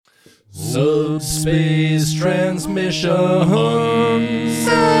Subspace transmissions.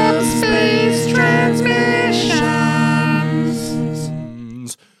 Subspace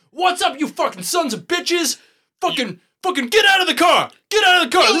transmissions. What's up, you fucking sons of bitches? Fucking get out of the car! Get out of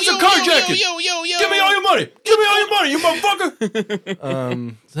the car! This is a carjacking! Yo. Give me all your money! Give me all your money, you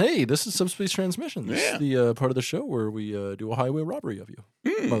motherfucker! Hey, this is Subspace Transmissions. This is the part of the show where we do a highway robbery of you,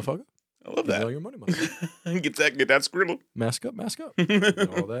 motherfucker. I love that. Give me all your money, motherfucker. Get that scribble. Mask up. Get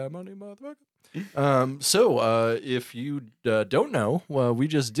all that money, motherfucker. So if you don't know, we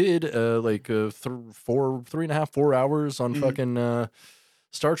just did 3.5-4 hours on fucking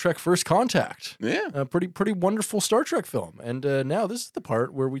Star Trek First Contact. Yeah. A pretty wonderful Star Trek film. And now this is the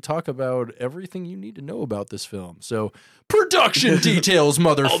part where we talk about everything you need to know about this film. So production details,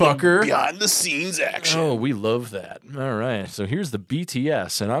 motherfucker. Behind the scenes action. Oh, we love that. All right. So here's the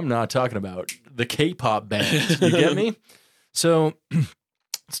BTS, and I'm not talking about the K-pop band. You get me? So let's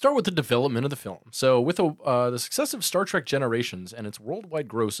start with the development of the film. So with the success of Star Trek Generations and its worldwide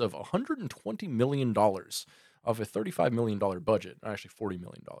gross of $120 million of a $35 million budget, actually $40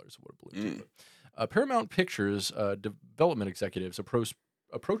 million, I would believe. Paramount Pictures development executives approached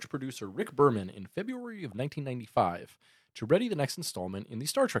producer Rick Berman in February of 1995 to ready the next installment in the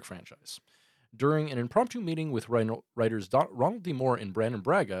Star Trek franchise. During an impromptu meeting with writers Ronald D. Moore and Brandon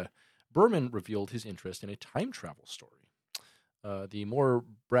Braga, Berman revealed his interest in a time travel story. The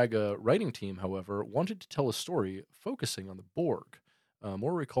Moore-Braga writing team, however, wanted to tell a story focusing on the Borg.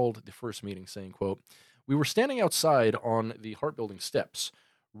 Moore recalled the first meeting saying, quote, "We were standing outside on the Heart Building steps.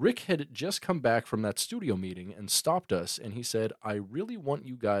 Rick had just come back from that studio meeting and stopped us, and he said, 'I really want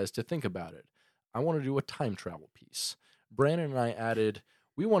you guys to think about it. I want to do a time travel piece.' Brandon and I added,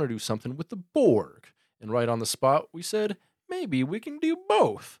 'We want to do something with the Borg.' And right on the spot, we said, 'Maybe we can do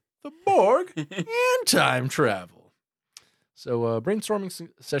both, the Borg and time travel.' So brainstorming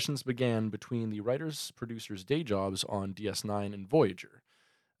sessions began between the writers-producers' day jobs on DS9 and Voyager.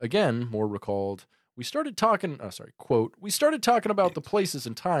 Again, Moore recalled, we started talking about the places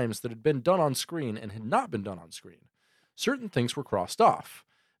and times that had been done on screen and had not been done on screen. Certain things were crossed off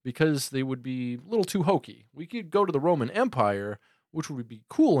because they would be a little too hokey. We could go to the Roman Empire, which would be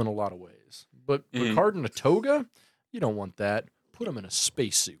cool in a lot of ways. But Picard in a toga? You don't want that. Put him in a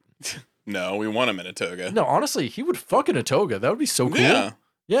spacesuit." No, we want him in a toga. No, honestly, he would fuck in a toga. That would be so cool.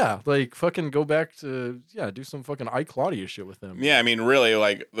 Yeah, like fucking go back to, do some fucking I, Claudia shit with him. Yeah, I mean, really,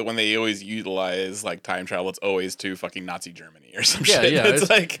 like, when they always utilize, like, time travel, it's always to fucking Nazi Germany or some shit. Yeah, it's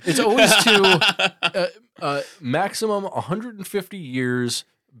like... It's always to maximum 150 years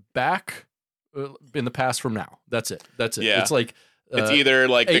back in the past from now. That's it. Yeah. It's like... it's either,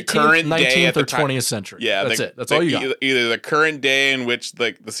 like, 18th, the current 19th day at the or time. 20th century. Yeah. That's it. That's all you got. Either the current day in which,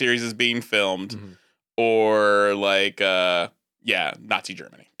 like, the series is being filmed, or, like, Nazi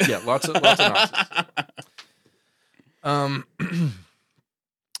Germany. Yeah, lots of Nazis.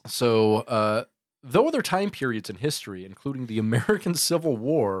 So, though other time periods in history, including the American Civil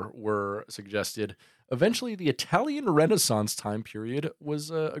War, were suggested, eventually the Italian Renaissance time period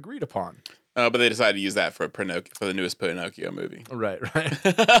was agreed upon. But they decided to use that for the newest Pinocchio movie. Right.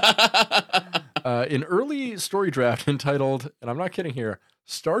 An early story draft entitled, and I'm not kidding here,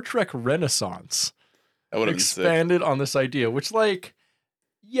 Star Trek Renaissance, expanded on this idea, which, like,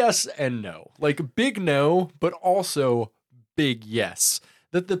 yes and no. Like, big no, but also big yes.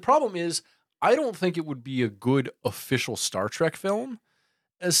 The problem is, I don't think it would be a good official Star Trek film.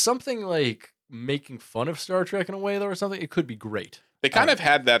 As something like making fun of Star Trek in a way, though, or something, it could be great. They kind of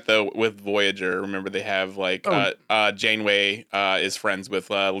had that, though, with Voyager. Remember, they have, like, Janeway is friends with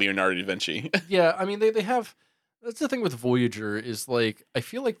Leonardo da Vinci. Yeah, I mean, they have... That's the thing with Voyager is, like, I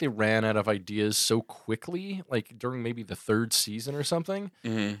feel like they ran out of ideas so quickly, like, during maybe the third season or something.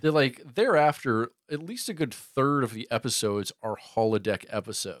 They're like, thereafter, at least a good third of the episodes are holodeck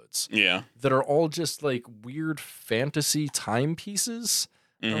episodes. Yeah. That are all just, like, weird fantasy timepieces.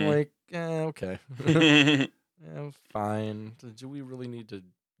 I'm like, okay. Fine. Do we really need to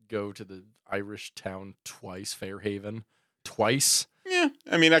go to the Irish town twice, Fairhaven? Twice? Yeah,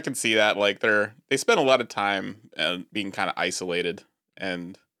 I mean, I can see that. Like, they spend a lot of time being kind of isolated,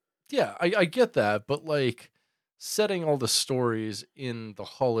 and yeah, I get that, but like setting all the stories in the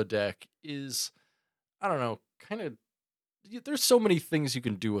holodeck is, I don't know, kind of. There's so many things you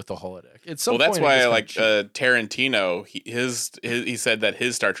can do with the holodeck. It's that's why, like, Tarantino, he said that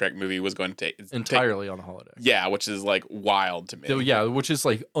his Star Trek movie was going to take entirely on the holodeck. Yeah, which is like wild to me. So, yeah, which is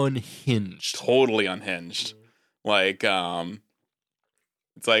like unhinged, totally unhinged. Like,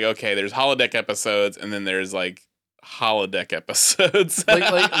 it's like, okay, there's holodeck episodes, and then there's like holodeck episodes.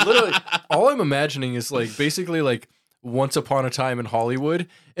 like literally, all I'm imagining is like basically like Once Upon a Time in Hollywood,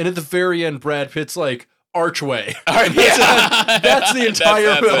 and at the very end, Brad Pitt's like, Archway. That's the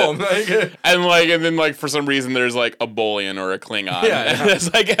entire film. And then for some reason there's like a Bolian or a Klingon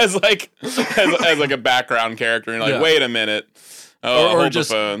as like a background character, and you're like, wait a minute. Or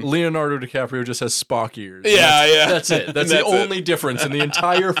just Leonardo DiCaprio just has Spock ears. That's it. That's the only difference in the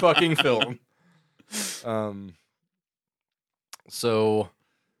entire fucking film. So,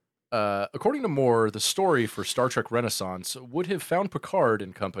 according to Moore, the story for Star Trek Renaissance would have found Picard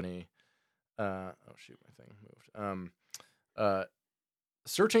and company. Oh shoot, my thing moved.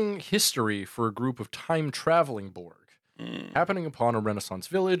 Searching history for a group of time-traveling Borg. Happening upon a Renaissance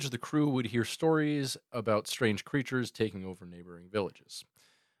village, the crew would hear stories about strange creatures taking over neighboring villages.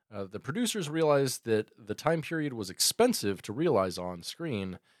 The producers realized that the time period was expensive to realize on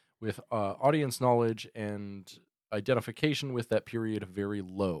screen, with audience knowledge and identification with that period very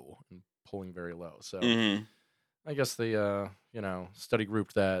low and pulling very low. So I guess they, study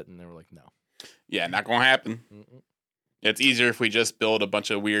grouped that, and they were like, no. Yeah, not gonna happen. Mm-mm. It's easier if we just build a bunch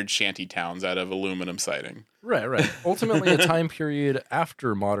of weird shanty towns out of aluminum siding. Right. Ultimately, a time period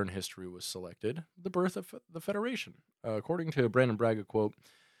after modern history was selected, the birth of the Federation. According to Brandon Braga, quote,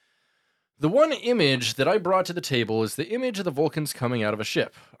 "The one image that I brought to the table is the image of the Vulcans coming out of a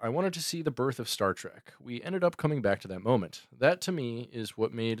ship. I wanted to see the birth of Star Trek. We ended up coming back to that moment. That, to me, is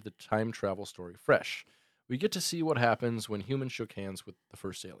what made the time travel story fresh. We get to see what happens when humans shook hands with the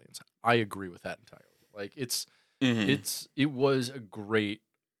first aliens." I agree with that entirely. Like, it was a great.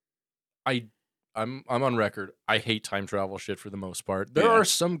 I'm on record. I hate time travel shit for the most part. There are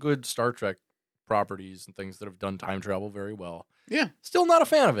some good Star Trek properties and things that have done time travel very well. Yeah, still not a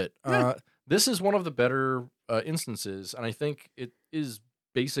fan of it. This is one of the better instances, and I think it is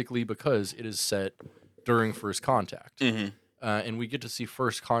basically because it is set during First Contact. And we get to see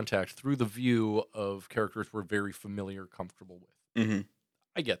First Contact through the view of characters we're very familiar, comfortable with.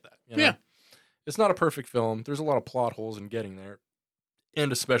 I get that. Yeah. It's not a perfect film. There's a lot of plot holes in getting there,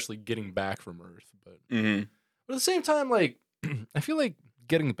 and especially getting back from Earth. But at the same time, like, I feel like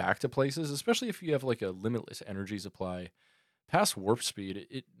getting back to places, especially if you have like a limitless energy supply, past warp speed,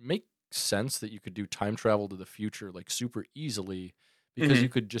 it makes sense that you could do time travel to the future like super easily, because you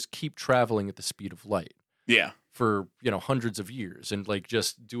could just keep traveling at the speed of light. Yeah. For, hundreds of years, and like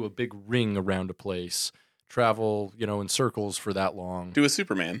just do a big ring around a place, travel, in circles for that long. Do a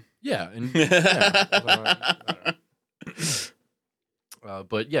Superman. Yeah. And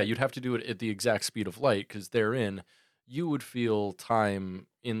but yeah, you'd have to do it at the exact speed of light, because therein you would feel time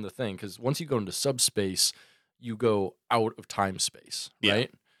in the thing. Because once you go into subspace, you go out of time space,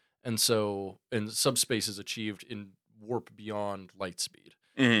 right? And subspace is achieved in warp beyond light speed.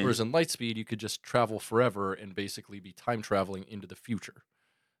 Whereas in light speed, you could just travel forever and basically be time traveling into the future,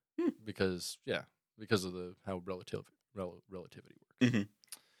 because of how relativity works.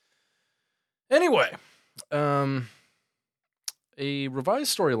 Anyway, a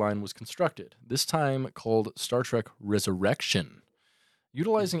revised storyline was constructed, this time called Star Trek Resurrection,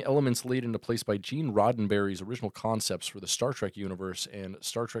 utilizing elements laid into place by Gene Roddenberry's original concepts for the Star Trek universe and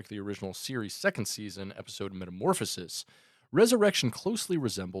Star Trek the Original Series' second season episode Metamorphosis. Resurrection closely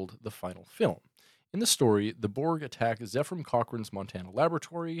resembled the final film. In the story, the Borg attack Zefram Cochrane's Montana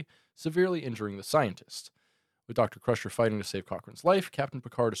laboratory, severely injuring the scientist. With Dr. Crusher fighting to save Cochrane's life, Captain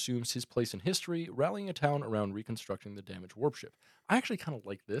Picard assumes his place in history, rallying a town around reconstructing the damaged warp ship. I actually kind of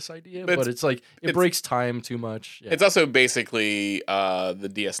like this idea, but it's like, it breaks time too much. Yeah. It's also basically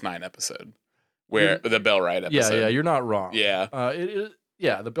the DS9 episode, where the Bellwright episode. Yeah, you're not wrong. Yeah.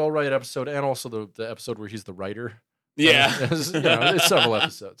 The Bellwright episode, and also the episode where he's the writer. Yeah. It's several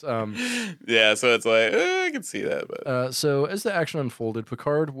episodes. So it's like, I can see that. But so as the action unfolded,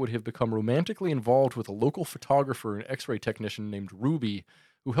 Picard would have become romantically involved with a local photographer and X-ray technician named Ruby,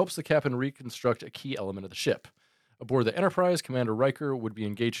 who helps the captain reconstruct a key element of the ship. Aboard the Enterprise, Commander Riker would be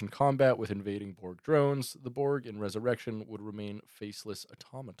engaged in combat with invading Borg drones. The Borg in Resurrection would remain faceless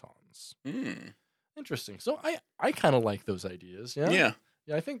automatons. Interesting. So I kind of like those ideas. Yeah,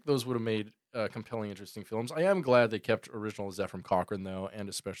 I think those would have made compelling, interesting films. I am glad they kept original Zefram Cochrane, though, and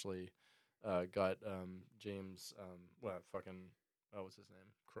especially got James, what's his name?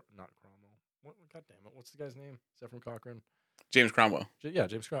 Not Cromwell. God damn it. What's the guy's name? Zefram Cochrane? James Cromwell.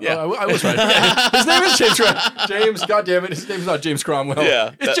 James Cromwell. Yeah. I was right. His name is James Cromwell. James, God damn it. His name's not James Cromwell.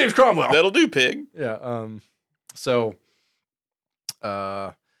 Yeah. It's James Cromwell. That'll do, pig. Yeah.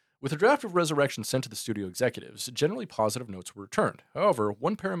 With a draft of Resurrection sent to the studio executives, generally positive notes were returned. However,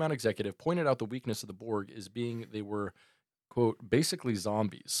 one Paramount executive pointed out the weakness of the Borg as being they were, quote, basically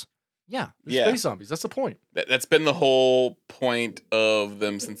zombies. Yeah, space zombies. That's the point. That's been the whole point of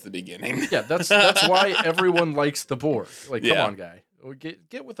them since the beginning. Yeah, that's why everyone likes the Borg. Like, come on, guy.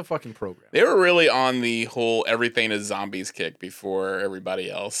 Get with the fucking program. They were really on the whole everything is zombies kick before everybody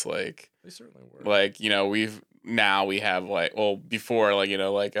else. Like, they certainly were. Like, we have like, well, before, like,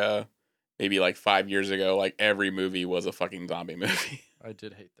 maybe like 5 years ago, like every movie was a fucking zombie movie. I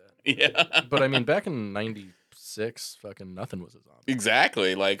did hate that. Yeah. But I mean, back in 96, fucking nothing was a zombie.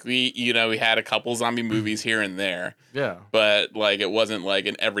 Exactly. Like we had a couple zombie movies here and there. Yeah. But like it wasn't like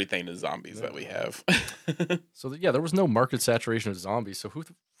an everything is zombies that we have. So there was no market saturation of zombies. So who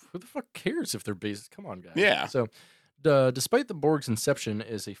the fuck cares if they're based? Come on, guys. Yeah. So despite the Borg's inception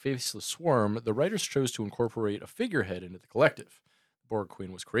as a faceless swarm, the writers chose to incorporate a figurehead into the collective. The Borg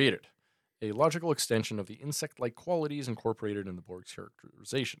Queen was created, a logical extension of the insect-like qualities incorporated in the Borg's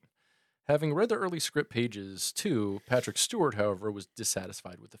characterization. Having read the early script pages too, Patrick Stewart, however, was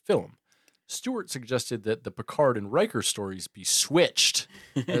dissatisfied with the film. Stewart suggested that the Picard and Riker stories be switched,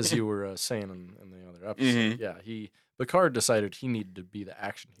 as you were saying in the other episode. Mm-hmm. Yeah, Picard decided he needed to be the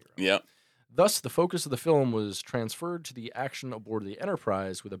action hero. Yep. Thus, the focus of the film was transferred to the action aboard the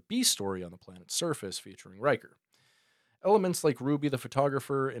Enterprise with a B story on the planet's surface featuring Riker. Elements like Ruby the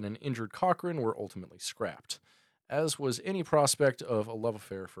photographer and an injured Cochrane were ultimately scrapped, as was any prospect of a love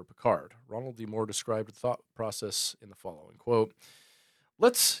affair for Picard. Ronald D. Moore described the thought process in the following, quote,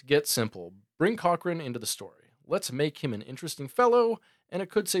 "Let's get simple. Bring Cochrane into the story. Let's make him an interesting fellow, and it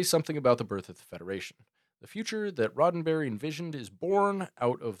could say something about the birth of the Federation. The future that Roddenberry envisioned is born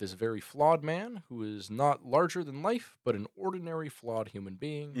out of this very flawed man who is not larger than life, but an ordinary flawed human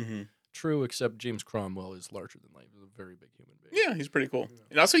being." Mm-hmm. True, except James Cromwell is larger than life. He's a very big human being. Yeah, he's pretty cool. Yeah.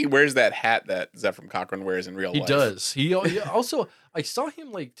 And also he wears that hat that Zefram Cochrane wears in real life. He does. He also, I saw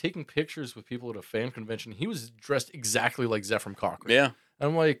him like taking pictures with people at a fan convention. He was dressed exactly like Zefram Cochrane. Yeah.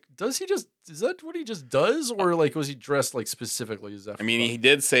 And I'm like, is that what he just does? Or like, was he dressed like specifically as Zefram I mean, Cochrane? He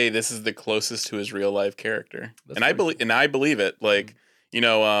did say this is the closest to his real life character. And I believe it. Like,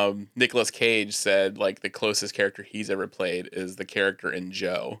 Nicolas Cage said like the closest character he's ever played is the character in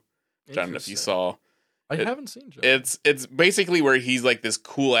Joe. I don't know if you saw. I haven't seen Joe. It's basically where he's like this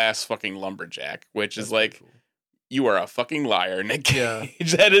cool ass fucking lumberjack, which is like, cool. You are a fucking liar, Nick Cage.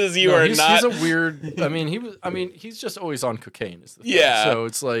 Yeah. That is, you are not. He's a weird. I mean, he's just alys on cocaine. Is the thing. Yeah. So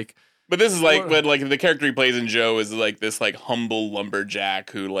it's like. But this is like, but like the character he plays in Joe is like this like humble lumberjack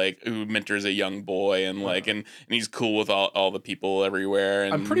who mentors a young boy and like and he's cool with all the people everywhere.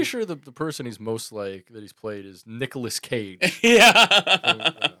 And I'm pretty sure the person he's most like that he's played is Nicolas Cage.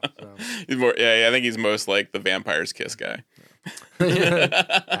 Yeah. He's more. Yeah, I think he's most like the Vampire's Kiss guy.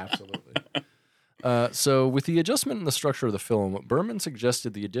 Yeah, absolutely. So with the adjustment in the structure of the film, Berman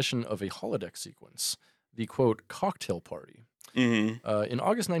suggested the addition of a holodeck sequence, the quote cocktail party. Mm-hmm. In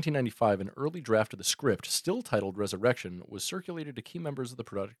August 1995, an early draft of the script, still titled Resurrection, was circulated to key members of the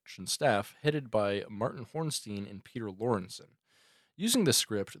production staff, headed by Martin Hornstein and Peter Lawrenson. Using this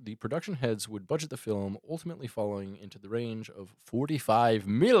script, the production heads would budget the film, ultimately falling into the range of $45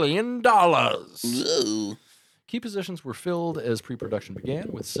 million. Whoa. Key positions were filled as pre-production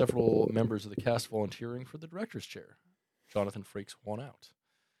began, with several members of the cast volunteering for the director's chair. Jonathan Frakes won out.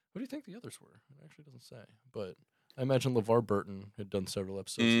 Who do you think the others were? It actually doesn't say, but I imagine LeVar Burton had done several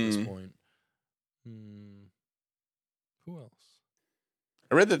episodes at this point. Who else?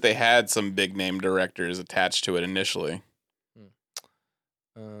 I read that they had some big name directors attached to it initially.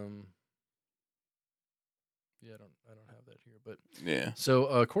 Yeah, I don't have that here, but yeah. So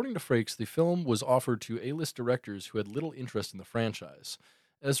according to Frakes, the film was offered to A-list directors who had little interest in the franchise.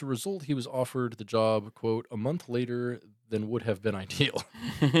 As a result, he was offered the job, quote, a month later than would have been ideal.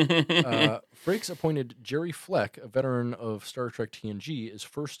 Frakes appointed Jerry Fleck, a veteran of Star Trek TNG, as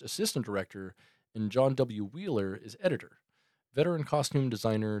first assistant director, and John W. Wheeler as editor. Veteran costume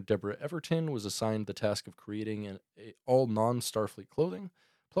designer Deborah Everton was assigned the task of creating all non-Starfleet clothing,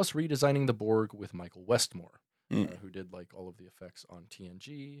 plus redesigning the Borg with Michael Westmore, who did like all of the effects on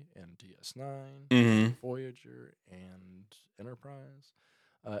TNG and DS9, Voyager, and Enterprise.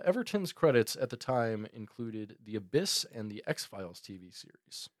 Everton's credits at the time included The Abyss and the X-Files TV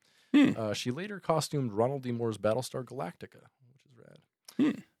series. She later costumed Ronald D. Moore's Battlestar Galactica, which is rad.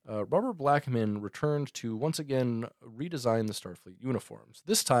 Robert Blackman returned to once again redesign the Starfleet uniforms,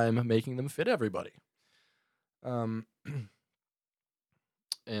 this time making them fit everybody.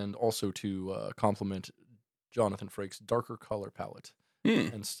 And also to complement Jonathan Frakes' darker color palette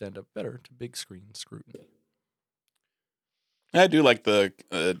and stand up better to big screen scrutiny. I do like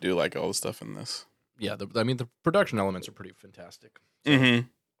all the stuff in this. Yeah, the production elements are pretty fantastic. So,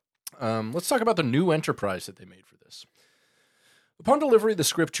 let's talk about the new Enterprise that they made for this. Upon delivery of the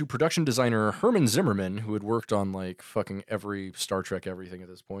script to production designer Herman Zimmerman, who had worked on like fucking every Star Trek everything at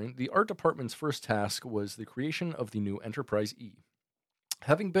this point, the art department's first task was the creation of the new Enterprise E.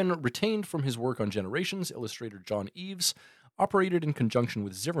 Having been retained from his work on Generations, illustrator John Eves operated in conjunction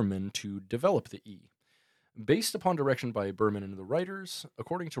with Zimmerman to develop the E. Based upon direction by Berman and the writers,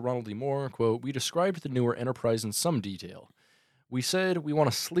 according to Ronald D. Moore, quote, "We described the newer Enterprise in some detail. We said we want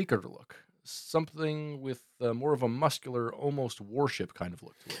a sleeker look, something with more of a muscular, almost warship kind of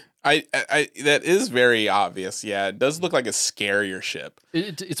look to it." I that is very obvious. Yeah, it does look like a scarier ship.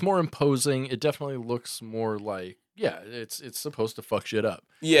 It's more imposing. It definitely looks more like, yeah, it's supposed to fuck shit up.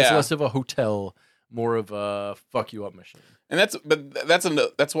 Yeah, it's less of a hotel, more of a fuck you up machine. And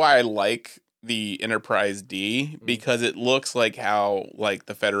that's why I like the Enterprise D, because it looks like how like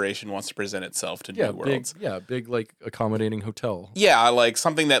the Federation wants to present itself to new worlds. Big like accommodating hotel. Yeah, like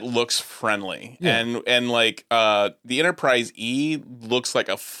something that looks friendly. Yeah. And like the Enterprise E looks like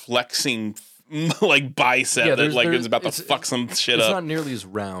a flexing like bicep that like is about to fuck some shit up. It's not nearly as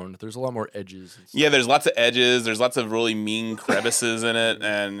round. There's a lot more edges. Yeah, there's lots of edges. There's lots of really mean crevices in it,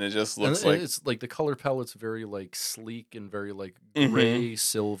 and it just looks like it's like the color palette's very like sleek and very like gray,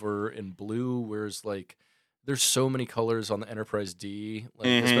 silver, and blue. Whereas like there's so many colors on the Enterprise D,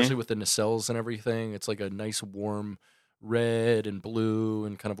 like especially with the nacelles and everything. It's like a nice warm red and blue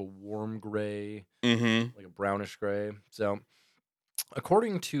and kind of a warm gray, like a brownish gray. So,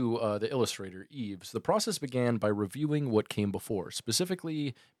 according to the illustrator, Eves, the process began by reviewing what came before,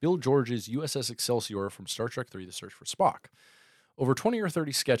 specifically Bill George's USS Excelsior from Star Trek III, The Search for Spock. Over 20 or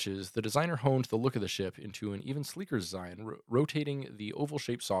 30 sketches, the designer honed the look of the ship into an even sleeker design, rotating the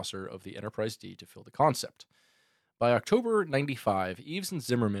oval-shaped saucer of the Enterprise D to fill the concept. By October 95, Eves and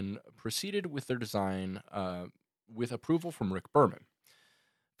Zimmerman proceeded with their design with approval from Rick Berman.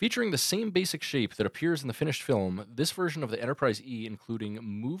 Featuring the same basic shape that appears in the finished film, this version of the Enterprise E including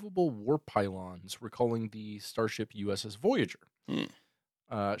movable warp pylons recalling the starship USS Voyager,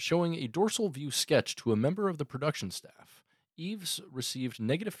 showing a dorsal view sketch to a member of the production staff. Eves received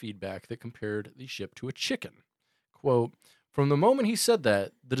negative feedback that compared the ship to a chicken. Quote, "From the moment he said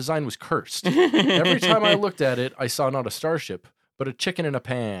that, the design was cursed. Every time I looked at it, I saw not a starship, but a chicken in a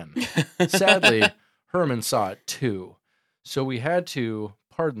pan. Sadly, Herman saw it too. So we had to,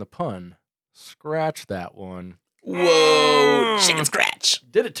 pardon the pun, scratch that one." Whoa, chicken scratch.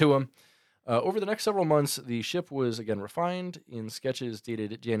 Did it to him. Over the next several months, the ship was again refined. In sketches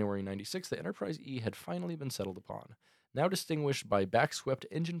dated January 96, the Enterprise E had finally been settled upon. Now distinguished by backswept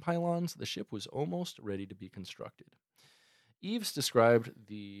engine pylons, the ship was almost ready to be constructed. Eves described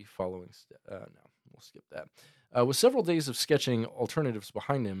the following... no, we'll skip that. With several days of sketching alternatives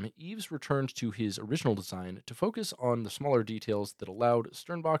behind him, Eves returned to his original design to focus on the smaller details that allowed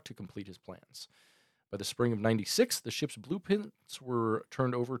Sternbach to complete his plans. By the spring of 96, the ship's blueprints were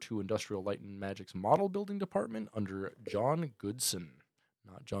turned over to Industrial Light and Magic's model building department under John Goodson.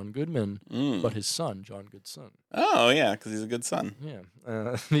 Not John Goodman, but his son, John Goodson. Oh, yeah, because he's a good son. Yeah.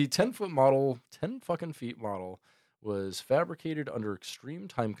 The 10-foot model, 10 fucking feet model, was fabricated under extreme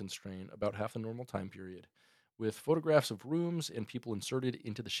time constraint, about half the normal time period, with photographs of rooms and people inserted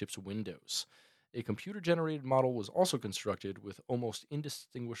into the ship's windows. A computer-generated model was also constructed with almost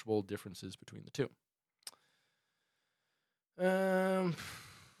indistinguishable differences between the two.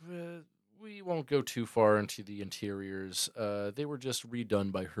 We won't go too far into the interiors. They were just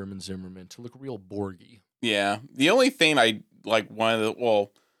redone by Herman Zimmerman to look real Borgy. Yeah. The only thing I like, I don't know,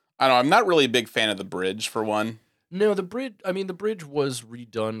 I'm not really a big fan of the bridge, for one. No, the bridge was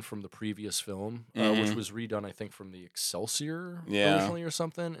redone from the previous film, which was redone, I think, from the Excelsior originally or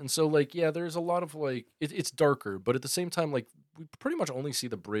something. And so, like, yeah, there's a lot of, like, it's darker, but at the same time, like, we pretty much only see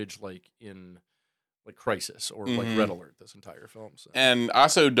the bridge, like, in, like, Crisis or, like, Red Alert this entire film. So. And I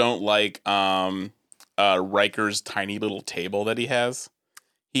also don't like Riker's tiny little table that he has.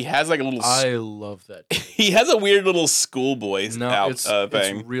 He has like a little... I love that. He has a weird little schoolboy thing. It's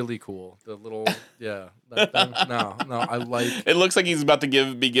really cool. The little... Yeah. That thing. No, I like... It looks like he's about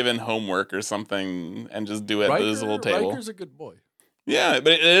to be given homework or something and just do it at his little table. Riker's a good boy. Yeah,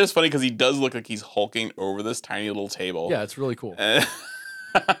 but it is funny because he does look like he's hulking over this tiny little table. Yeah, it's really cool.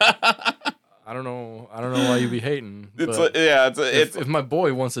 I don't know why you'd be hating. If my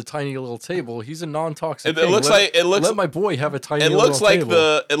boy wants a tiny little table, he's a non-toxic. Let my boy have a tiny little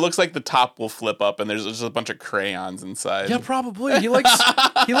table. It looks like the top will flip up and there's just a bunch of crayons inside. Yeah, probably. He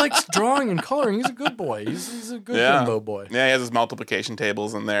likes drawing and coloring. He's a good boy. He's a good Jimbo boy. Yeah, he has his multiplication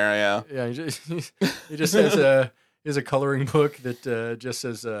tables in there. Yeah. Yeah, he just has a coloring book that just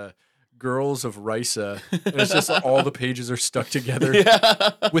says. Girls of Risa, and it's just all the pages are stuck together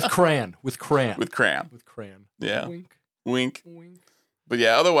with crayon. Yeah. Wink. Yeah. Wink. Wink. But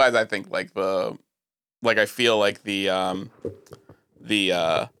yeah, otherwise I think like I feel like the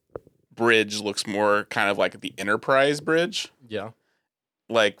bridge looks more kind of like the Enterprise bridge. Yeah.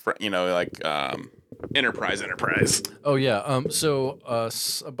 Like Enterprise. Oh yeah. So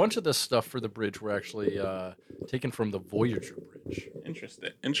a bunch of this stuff for the bridge were actually taken from the Voyager bridge.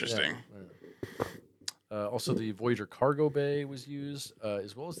 Interesting. Yeah. Also, the Voyager cargo bay was used,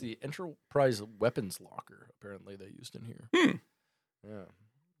 as well as the Enterprise weapons locker. Apparently, they used in here. Yeah.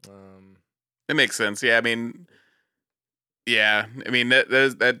 It makes sense. Yeah. I mean,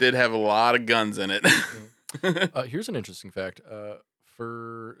 that did have a lot of guns in it. Here's an interesting fact.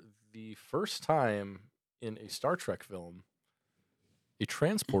 For the first time in a Star Trek film, a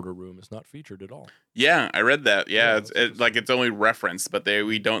transporter room is not featured at all. Yeah, I read that. Yeah, it's only referenced, but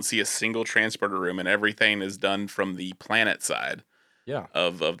we don't see a single transporter room, and everything is done from the planet side. Yeah.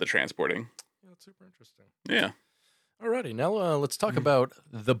 Of the transporting. Yeah, that's super interesting. Yeah. Alrighty, now let's talk about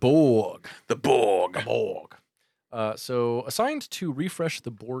the Borg. The Borg. So assigned to refresh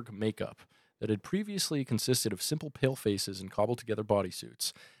the Borg makeup that had previously consisted of simple pale faces and cobbled together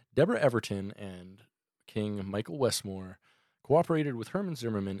bodysuits, Deborah Everton and King Michael Westmore cooperated with Herman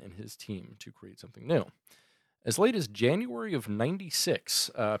Zimmerman and his team to create something new. As late as January of '96,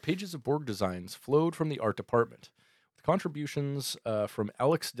 pages of Borg designs flowed from the art department, with contributions from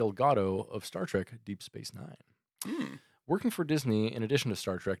Alex Delgado of Star Trek Deep Space Nine. Working for Disney, in addition to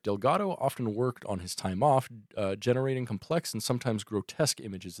Star Trek, Delgado often worked on his time off, generating complex and sometimes grotesque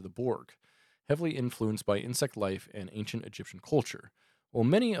images of the Borg, heavily influenced by insect life and ancient Egyptian culture. While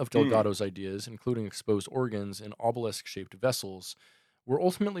many of Delgado's ideas, including exposed organs and obelisk-shaped vessels, were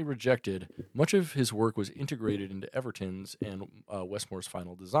ultimately rejected, much of his work was integrated into Everton's and Westmore's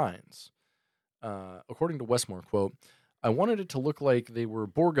final designs. According to Westmore, quote, "I wanted it to look like they were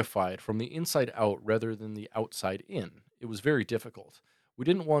Borgified from the inside out rather than the outside in. It was very difficult. We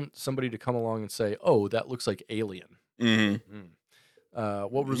didn't want somebody to come along and say, oh, that looks like Alien."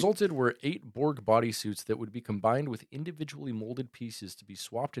 What resulted were 8 Borg bodysuits that would be combined with individually molded pieces to be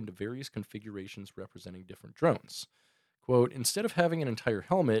swapped into various configurations representing different drones. Quote, "Instead of having an entire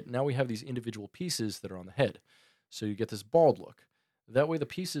helmet, now we have these individual pieces that are on the head. So you get this bald look. That way the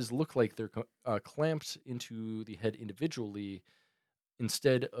pieces look like they're clamped into the head individually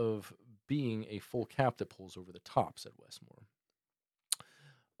instead of being a full cap that pulls over the top," said Westmore.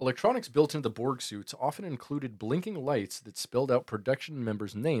 Electronics built into the Borg suits often included blinking lights that spelled out production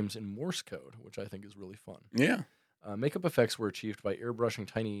members' names in Morse code, which I think is really fun. Yeah. Makeup effects were achieved by airbrushing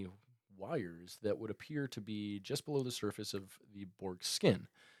tiny wires that would appear to be just below the surface of the Borg's skin.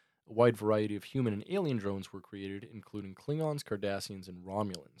 A wide variety of human and alien drones were created, including Klingons, Cardassians, and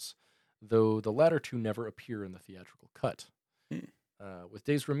Romulans, though the latter two never appear in the theatrical cut. With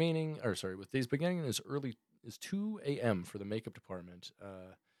days beginning as early as 2 a.m. for the makeup department,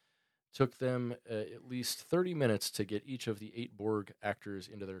 took them at least 30 minutes to get each of the 8 Borg actors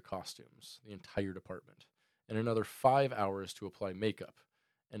into their costumes, the entire department, and another 5 hours to apply makeup,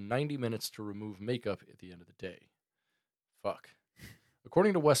 and 90 minutes to remove makeup at the end of the day. Fuck.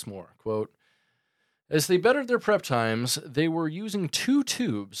 According to Westmore, quote, "As they bettered their prep times, they were using 2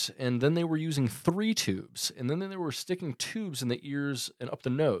 tubes, and then they were using 3 tubes, and then they were sticking tubes in the ears and up the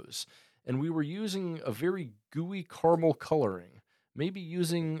nose, and we were using a very gooey caramel coloring, maybe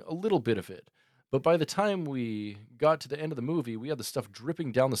using a little bit of it. But by the time we got to the end of the movie, we had the stuff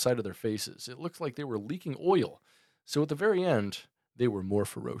dripping down the side of their faces. It looked like they were leaking oil. So at the very end, they were more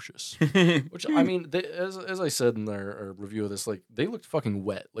ferocious." Which, I mean, as I said in their review of this, like, they looked fucking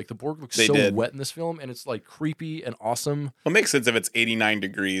wet. Like, the Borg looked wet in this film, and it's, like, creepy and awesome. Well, it makes sense if it's 89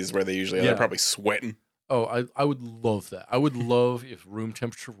 degrees where they usually are. They're probably sweating. Oh, I would love that. I would love if room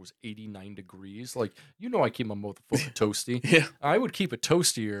temperature was 89 degrees. Like, I keep my motherfucker toasty. Yeah. I would keep it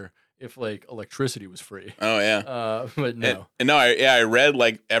toastier if, like, electricity was free. Oh, yeah. But no. I read,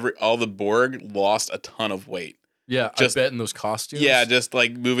 like, all the Borg lost a ton of weight. Yeah, I bet in those costumes. Yeah, just,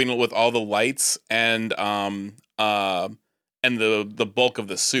 like, moving with all the lights and the bulk of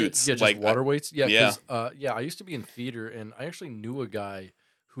the suits. Yeah, just like water weights. Yeah, I used to be in theater, and I actually knew a guy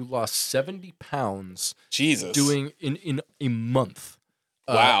who lost 70 pounds. Jesus. Doing in a month.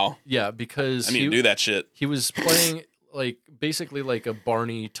 Wow. Yeah, because I need to do that shit. He was playing basically like a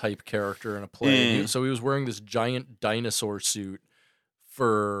Barney type character in a play. So he was wearing this giant dinosaur suit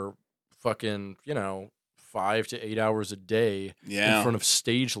for fucking, 5 to 8 hours a day in front of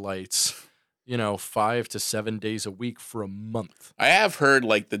stage lights, 5 to 7 days a week for a month. I have heard,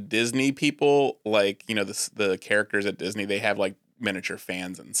 like, the Disney people, like, the characters at Disney, they have, like, miniature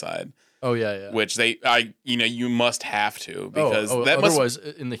fans inside. Oh yeah. Which you must have to, because that otherwise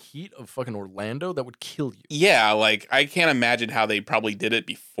in the heat of fucking Orlando, that would kill you. Yeah, like I can't imagine how they probably did it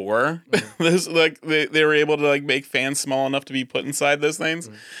before. This, like they were able to like make fans small enough to be put inside those things.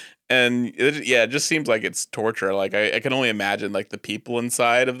 And it just seems like it's torture. Like I can only imagine like the people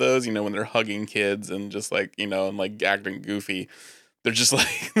inside of those, when they're hugging kids and just like, and like acting goofy. They're just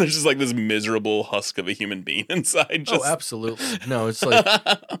like this miserable husk of a human being inside. Oh, absolutely. No, it's like,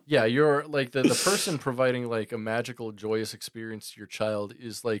 yeah, you're like the person providing like a magical, joyous experience to your child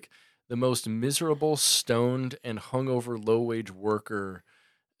is like the most miserable, stoned, and hungover low-wage worker,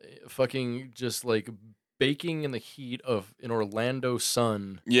 fucking just like baking in the heat of an Orlando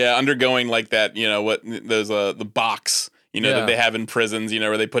sun. Yeah, undergoing like that, what those the box, that they have in prisons,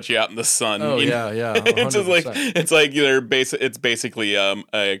 where they put you out in the sun. Oh yeah. It's just like it's basically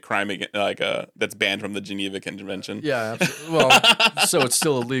a crime that's banned from the Geneva Convention. Yeah, absolutely. Well, so it's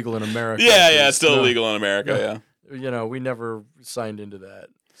still illegal in America. Yeah, it's still illegal in America. Yeah. We never signed into that.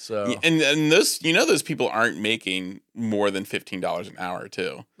 So and those those people aren't making more than $15 an hour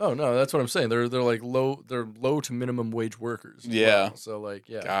too. Oh no, that's what I'm saying. They're like low to minimum wage workers. Yeah. Well. So like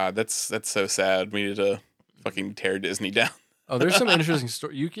God, that's so sad. We need to fucking tear Disney down. Oh, there's some interesting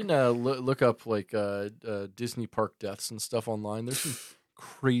story. You can look up like Disney park deaths and stuff online. There's some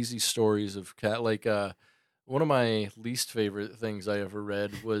crazy stories of one of my least favorite things I ever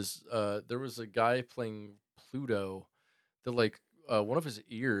read was there was a guy playing Pluto that like. One of his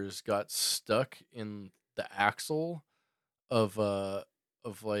ears got stuck in the axle of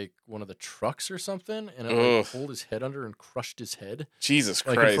like one of the trucks or something, and it like, pulled his head under and crushed his head. Jesus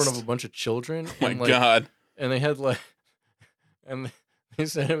Christ! Like in front of a bunch of children. Oh my God! And they had and they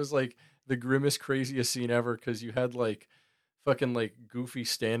said it was like the grimmest, craziest scene ever because you had like fucking like Goofy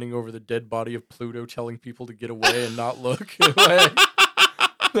standing over the dead body of Pluto, telling people to get away and not look.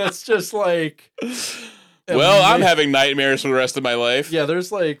 That's just like. Well, I'm having nightmares for the rest of my life. Yeah, there's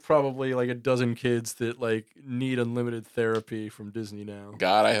like probably like a dozen kids that like need unlimited therapy from Disney now.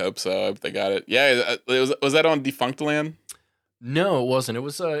 God, I hope so. I hope they got it. Yeah, was that on Defunct Land? No, it wasn't. It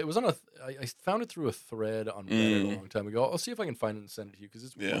was on I found it through a thread on Reddit a long time ago. I'll see if I can find it and send it to you because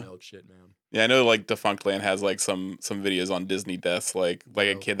it's wild shit, man. Yeah, I know like Defunct Land has like some videos on Disney deaths, like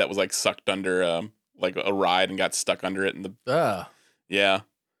a kid that was like sucked under like a ride and got stuck under it in the Yeah.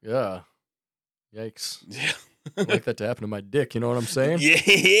 Yikes. Yeah. I'd like that to happen to my dick, you know what I'm saying?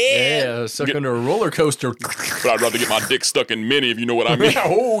 Yeah. Stuck under a roller coaster. But I'd rather get my dick stuck in Minnie, if you know what I mean.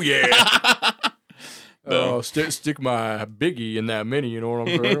 Oh, yeah. No. Stick my biggie in that Minnie, you know what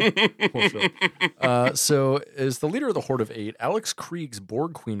I'm saying? So, as the leader of the Horde of Eight, Alex Krieg's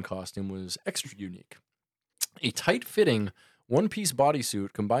Borg Queen costume was extra unique. A tight-fitting, one-piece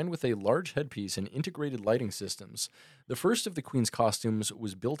bodysuit combined with a large headpiece and integrated lighting systems. The first of the Queen's costumes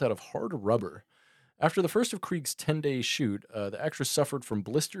was built out of hard rubber. After the first of Krieg's 10-day shoot, the actress suffered from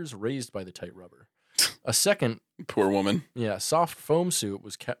blisters raised by the tight rubber. A second... Poor woman. Yeah, soft foam suit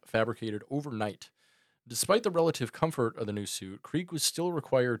was fabricated overnight. Despite the relative comfort of the new suit, Krieg was still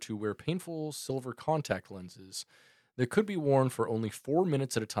required to wear painful silver contact lenses that could be worn for only 4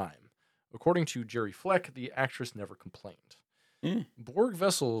 minutes at a time. According to Jerry Fleck, the actress never complained. Borg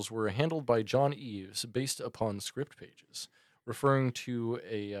vessels were handled by John Eves based upon script pages, referring to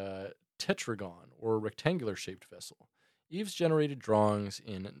a tetragon or rectangular-shaped vessel. Eves generated drawings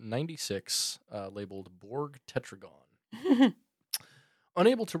in 96 labeled Borg Tetragon.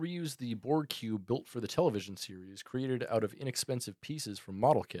 Unable to reuse the Borg cube built for the television series, created out of inexpensive pieces from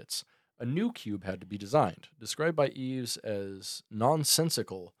model kits, a new cube had to be designed. Described by Eves as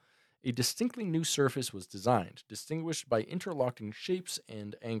nonsensical, a distinctly new surface was designed, distinguished by interlocking shapes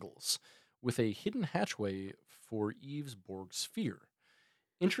and angles, with a hidden hatchway for Eve's Borg sphere.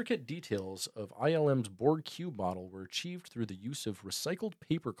 Intricate details of ILM's Borg cube model were achieved through the use of recycled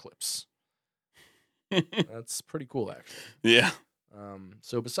paper clips. That's pretty cool, actually. Yeah.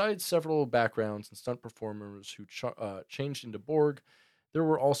 So besides several backgrounds and stunt performers who changed into Borg, there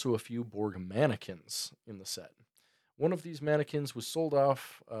were also a few Borg mannequins in the set. One of these mannequins was sold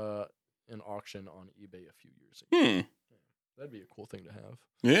off in auction on eBay a few years ago. Yeah, that'd be a cool thing to have.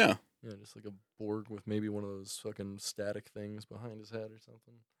 Yeah. Yeah, just like a Borg with maybe one of those fucking static things behind his head or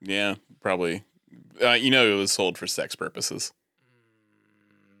something. Yeah, probably. It was sold for sex purposes.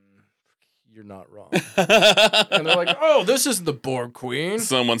 You're not wrong. And they're like, oh, this isn't the Borg Queen.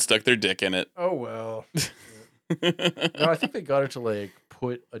 Someone stuck their dick in it. Oh, well. No, I think they got her to, like,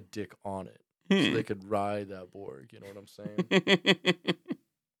 put a dick on it so they could ride that Borg. You know what I'm saying?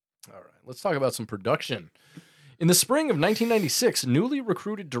 All right, let's talk about some production. In the spring of 1996, newly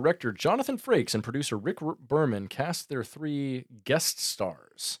recruited director Jonathan Frakes and producer Rick Berman cast their 3 guest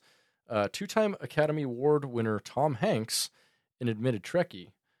stars. Two-time Academy Award winner Tom Hanks, an admitted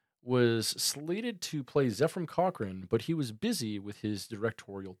Trekkie, was slated to play Zefram Cochrane, but he was busy with his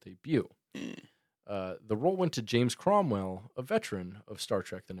directorial debut. The role went to James Cromwell, a veteran of Star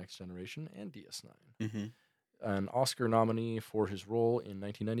Trek The Next Generation and DS9. An Oscar nominee for his role in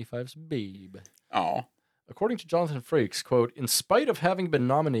 1995's Babe. Oh. According to Jonathan Frakes, quote, in spite of having been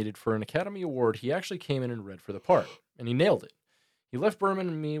nominated for an Academy Award, he actually came in and read for the part, and he nailed it. He left Berman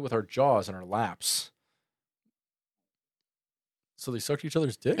and me with our jaws in our laps. So they sucked each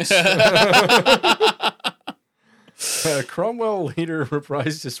other's dicks? Cromwell later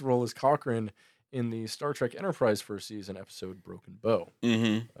reprised his role as Cochrane in the Star Trek Enterprise first season episode Broken Bow.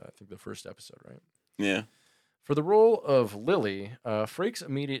 I think the first episode, right? Yeah. For the role of Lily, Frakes'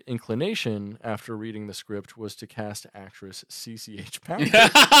 immediate inclination after reading the script was to cast actress CCH Pounder.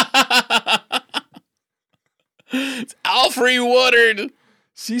 It's Alfre Woodard.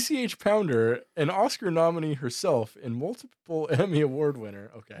 CCH Pounder, an Oscar nominee herself and multiple Emmy Award winner.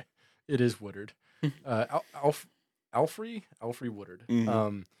 Okay, it is Woodard. Alfre Woodard.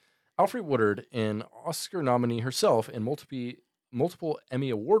 Alfre Woodard, an Oscar nominee herself and multiple Emmy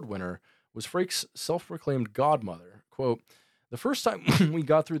Award winner, was Frakes' self-proclaimed godmother. Quote, the first time we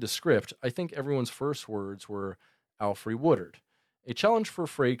got through the script, I think everyone's first words were Alfre Woodard. A challenge for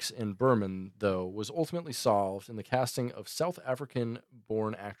Frakes and Berman, though, was ultimately solved in the casting of South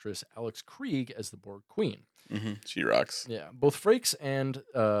African-born actress Alex Krieg as the Borg Queen. She rocks. Yeah, both Frakes and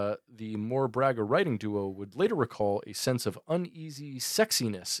the Moore Braga writing duo would later recall a sense of uneasy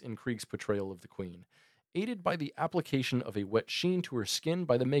sexiness in Krieg's portrayal of the Queen, aided by the application of a wet sheen to her skin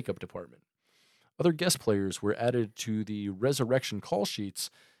by the makeup department. Other guest players were added to the Resurrection call sheets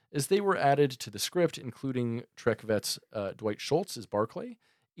as they were added to the script, including Trek vets Dwight Schultz as Barclay,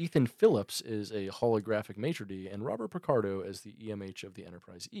 Ethan Phillips as a holographic maitre d', and Robert Picardo as the EMH of the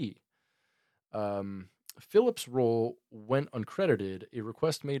Enterprise E. Phillips' role went uncredited, a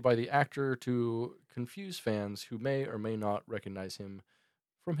request made by the actor to confuse fans who may or may not recognize him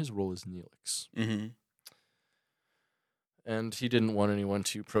from his role as Neelix. And he didn't want anyone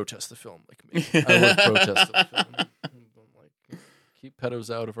to protest the film like me. I would protest the film. Like, keep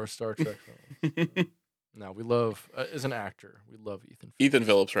pedos out of our Star Trek films. No, we love, as an actor, we love Ethan Phillips. Ethan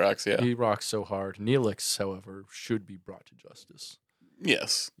Phillips rocks, yeah. He rocks so hard. Neelix, however, should be brought to justice.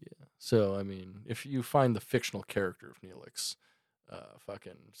 Yes. Yeah. So, I mean, if you find the fictional character of Neelix,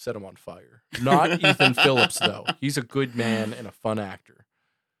 fucking set him on fire. Not Ethan Phillips, though. He's a good man and a fun actor.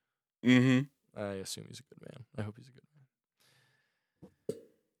 I assume he's a good man. I hope he's a good man.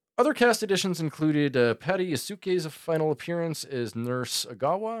 Other cast additions included Patty Yasuke's final appearance as Nurse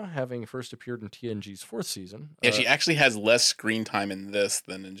Agawa, having first appeared in TNG's fourth season. Yeah, she actually has less screen time in this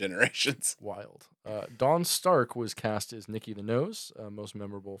than in Generations. Wild. Dawn Stark was cast as Nikki the Nose, most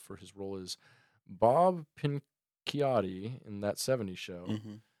memorable for his role as Bob Pinciotti in That 70s Show.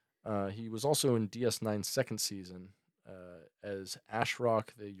 He was also in DS9's second season as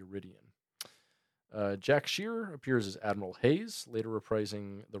Ashrock the Eurydian. Jack Shearer appears as Admiral Hayes, later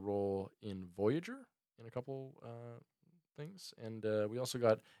reprising the role in Voyager in a couple things. And we also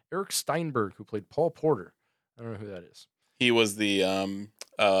got Eric Steinberg, who played Paul Porter. I don't know who that is. He was the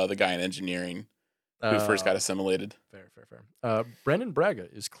guy in engineering who first got assimilated. Fair. Brandon Braga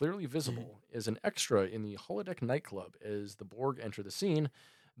is clearly visible as an extra in the holodeck nightclub as the Borg enter the scene,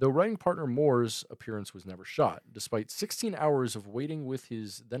 though writing partner Moore's appearance was never shot, despite 16 hours of waiting with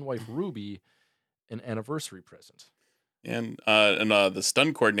his then-wife Ruby, an anniversary present. And the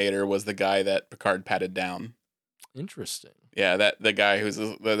stun coordinator was the guy that Picard patted down. Interesting. Yeah, the guy who's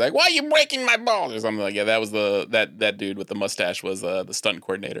like, "Why are you breaking my balls?" or something like. Yeah, that was that dude with the mustache was the stunt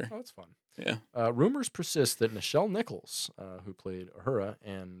coordinator. Oh, that's fun. Yeah. Rumors persist that Nichelle Nichols, who played Uhura,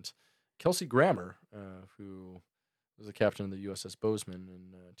 and Kelsey Grammer, who was the captain of the USS Bozeman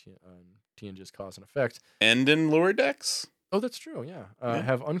in TNG's Cause and Effect, and in Lower Decks. Oh, that's true, yeah.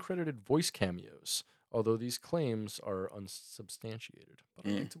 Have uncredited voice cameos, although these claims are unsubstantiated. But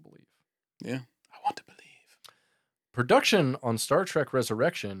I like to believe. Yeah, I want to believe. Production on Star Trek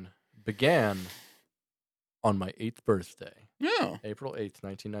Resurrection began on my 8th birthday. Yeah. April 8th,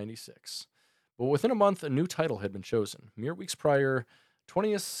 1996. But within a month, a new title had been chosen. Mere weeks prior,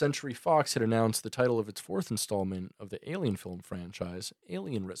 20th Century Fox had announced the title of its fourth installment of the Alien film franchise,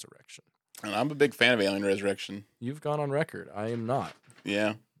 Alien Resurrection. And I'm a big fan of Alien Resurrection. You've gone on record. I am not.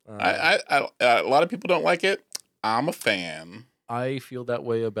 Yeah. I a lot of people don't like it. I'm a fan. I feel that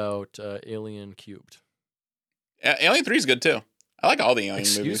way about Alien Cubed. Alien 3 is good too. I like all the Alien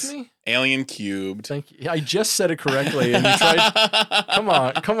movies. Excuse me? Alien Cubed. Thank you. I just said it correctly, and you tried.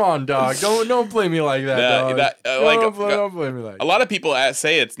 Come on, dog. Don't blame me like that, dog. Don't blame me like that. A lot of people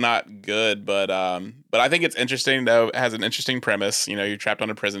say it's not good, but I think it's interesting. Though it has an interesting premise. You know, you're trapped on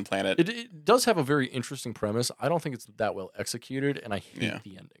a prison planet. It does have a very interesting premise. I don't think it's that well executed, and I hate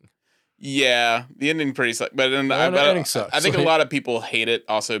the ending. Yeah, the ending pretty sucks. But ending sucks. I think a lot of people hate it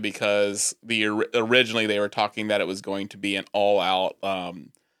also because originally they were talking that it was going to be an all-out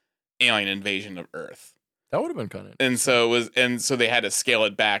alien invasion of Earth. That would have been kind of. And so they had to scale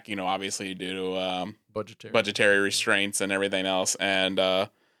it back. You know, obviously due to budgetary restraints and everything else. And God,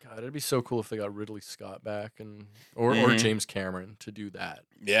 it'd be so cool if they got Ridley Scott back or James Cameron to do that.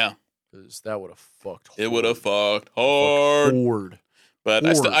 Yeah, because that would have fucked. It would have fucked hard. But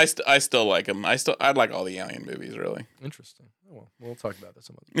I still like them. I like all the Alien movies, really. Interesting. Oh, well, we'll talk about that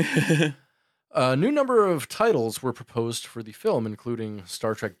some other time. A new number of titles were proposed for the film, including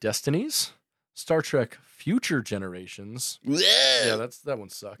Star Trek Destinies, Star Trek Future Generations. Yeah, that one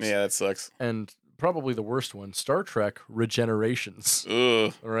sucks. Yeah, that sucks. And probably the worst one, Star Trek Regenerations.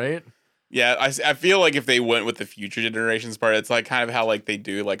 Ugh. Right? Yeah, I feel like if they went with the Future Generations part, it's like kind of how like they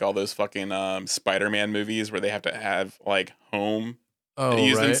do like all those fucking Spider-Man movies where they have to have like home.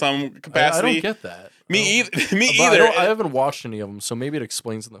 Used in some capacity. I don't get that. Me either. I haven't watched any of them, so maybe it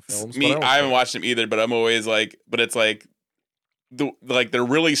explains in the films. I haven't watched them either, but I'm always like, but it's like, they're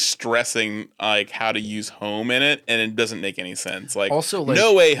really stressing like how to use home in it, and it doesn't make any sense. Like, also, like,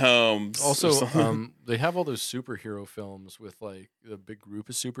 No Way Home. Also, they have all those superhero films with like a big group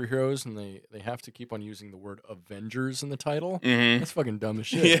of superheroes, and they have to keep on using the word Avengers in the title. Mm-hmm. That's fucking dumb as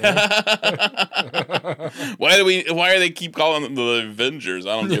shit. Yeah. Why do they keep calling them the Avengers?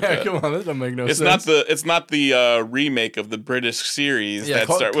 I don't get that. Come on, that doesn't make no sense. It's not the remake of the British series that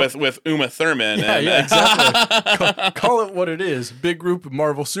start with Uma Thurman. Yeah, exactly. Call it what it is. Big group of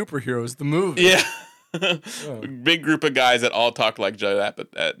Marvel superheroes, the movie. Yeah. Big group of guys that all talk like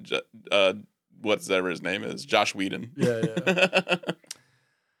whatever his name is, Josh Whedon. Yeah.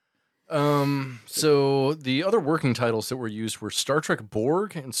 So the other working titles that were used were Star Trek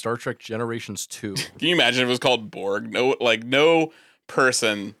Borg and Star Trek Generations 2. Can you imagine if it was called Borg? No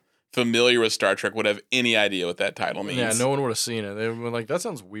person familiar with Star Trek would have any idea what that title means. Yeah, no one would have seen it. They would be like, that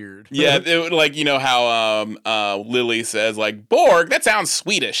sounds weird. Yeah, it would, like, you know how Lily says, like, Borg, that sounds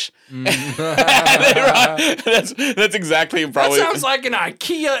Swedish. That's exactly probably... That sounds like an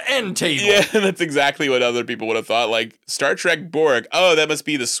IKEA end table. Yeah, that's exactly what other people would have thought. Like, Star Trek Borg, oh, that must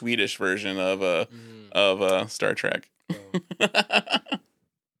be the Swedish version of Star Trek.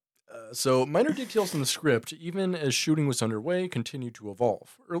 So, minor details in the script, even as shooting was underway, continued to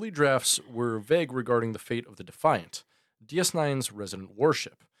evolve. Early drafts were vague regarding the fate of the Defiant, DS9's resident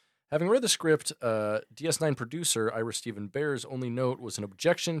warship. Having read the script, DS9 producer Ira Steven Bear's only note was an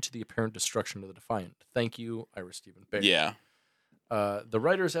objection to the apparent destruction of the Defiant. Thank you, Ira Steven Bear. Yeah. The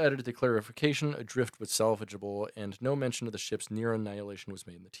writers added the clarification, adrift but salvageable, and no mention of the ship's near annihilation was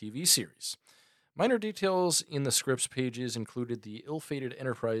made in the TV series. Minor details in the script's pages included the ill-fated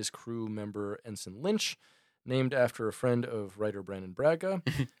Enterprise crew member Ensign Lynch, named after a friend of writer Brandon Braga,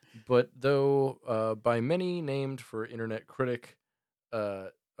 but by many named for internet critic,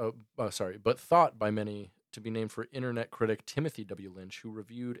 but thought by many to be named for internet critic Timothy W. Lynch, who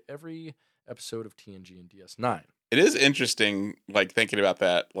reviewed every episode of TNG and DS9. It is interesting, like, thinking about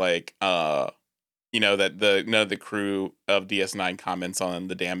that, like, that the crew of DS9 comments on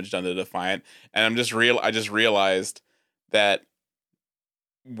the damage done to the Defiant, and I just realized that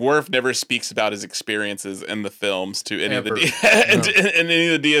Worf never speaks about his experiences in the films to any of the in any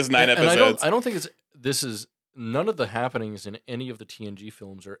of the DS9 episodes. I don't think none of the happenings in any of the TNG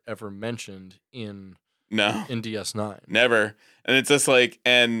films are ever mentioned in DS9. Never. And it's just like,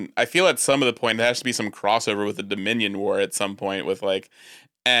 and I feel at some of the point there has to be some crossover with the Dominion War at some point with like.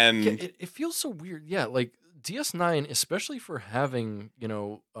 And yeah, it feels so weird. Yeah, like DS9, especially for having,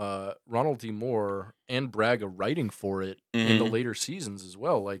 Ronald D. Moore and Braga writing for it in the later seasons as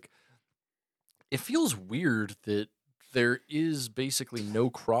well. Like, it feels weird that there is basically no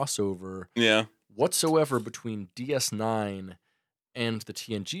crossover whatsoever between DS9 and the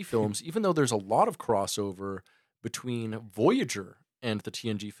TNG films, even though there's a lot of crossover between Voyager and the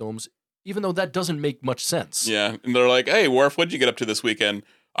TNG films, even though that doesn't make much sense. Yeah, and they're like, hey, Worf, what'd you get up to this weekend?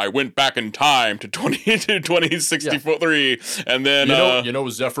 I went back in time to 2063, and then you know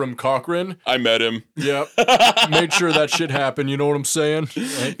Zephram Cochrane. I met him. Yep, made sure that shit happened. You know what I'm saying?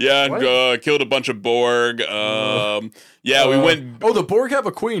 Like, yeah, killed a bunch of Borg. We went. Oh, the Borg have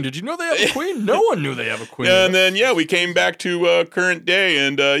a queen. Did you know they have a queen? No one knew they have a queen. And then we came back to current day,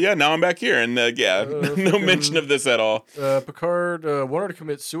 and now I'm back here, and no mention of this at all. Picard wanted to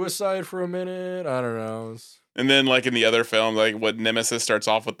commit suicide for a minute. I don't know. And then, like in the other film, like what Nemesis starts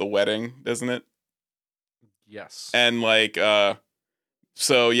off with the wedding, doesn't it? Yes. And like,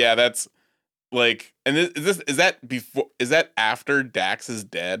 that's like, and is that after Dax is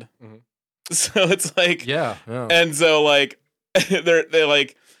dead? Mm-hmm. So it's like, yeah. And so like,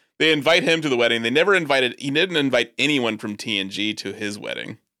 they invite him to the wedding. He didn't invite anyone from TNG to his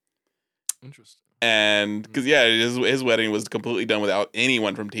wedding. Interesting. And because his wedding was completely done without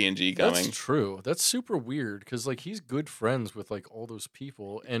anyone from TNG coming. That's true. That's super weird because like he's good friends with like all those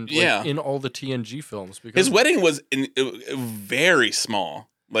people and in all the TNG films. Because his wedding was very small.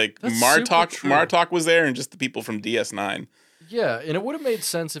 Like Martok was there and just the people from DS9. Yeah, and it would have made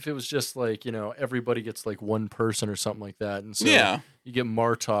sense if it was just like, everybody gets like one person or something like that. And so you get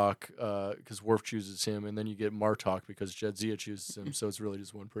Martok because Worf chooses him, and then you get Martok because Jadzia chooses him. So it's really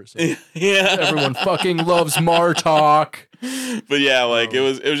just one person. Yeah. Everyone fucking loves Martok. But it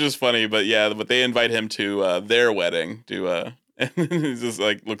was just funny. But but they invite him to their wedding and he just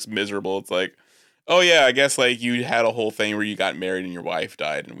like looks miserable. It's like, oh yeah, I guess like you had a whole thing where you got married and your wife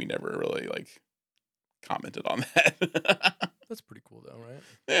died, and we never really like commented on that. That's pretty cool though, right?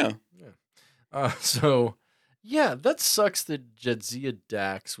 Yeah. That sucks that Jadzia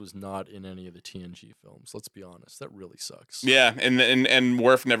Dax was not in any of the TNG films. Let's be honest. That really sucks. Yeah, and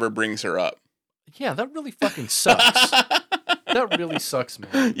Worf never brings her up. Yeah, that really fucking sucks. That really sucks,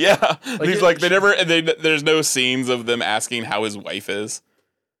 man. Yeah. There's no scenes of them asking how his wife is.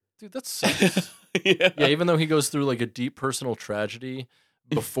 Dude, that sucks. Yeah, even though he goes through like a deep personal tragedy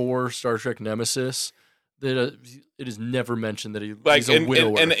before Star Trek Nemesis, that it is never mentioned that he's a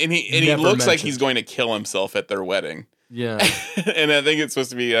widower. And he looks like he's going to kill himself at their wedding. Yeah. And I think it's supposed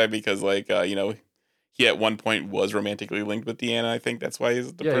to be because he at one point was romantically linked with Deanna. I think that's why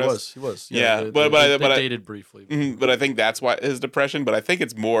he's depressed. Yeah, he was. Yeah, they dated briefly. But I think that's why his depression. But I think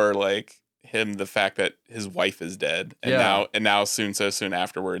it's more like the fact that his wife is dead, and now so soon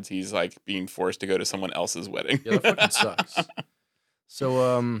afterwards, he's like being forced to go to someone else's wedding. Yeah, that fucking sucks.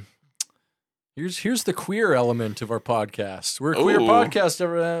 So here's the queer element of our podcast. We're a queer podcast.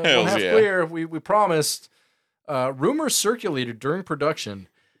 Queer. We promised. Rumors circulated during production,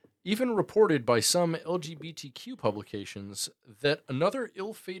 even reported by some LGBTQ publications, that another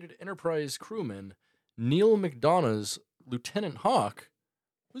ill-fated Enterprise crewman, Neil McDonough's Lieutenant Hawk,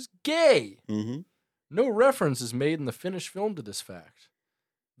 was gay. Mm-hmm. No reference is made in the finished film to this fact.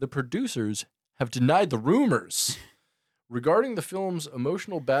 The producers have denied the rumors. Regarding the film's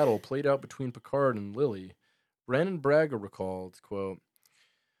emotional battle played out between Picard and Lily, Brandon Braga recalled, quote,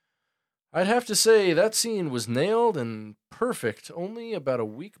 "I'd have to say that scene was nailed and perfect only about a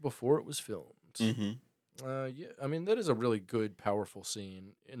week before it was filmed." Mm-hmm. I mean, that is a really good, powerful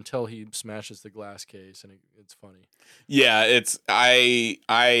scene until he smashes the glass case, and it's funny. Yeah,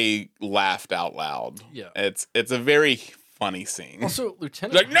 I laughed out loud. Yeah. It's a very funny scene. Also,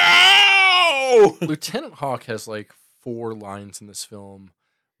 Lieutenant Hawk has like 4 lines in this film.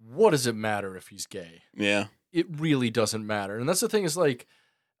 What does it matter if he's gay? Yeah. It really doesn't matter. And that's the thing is like,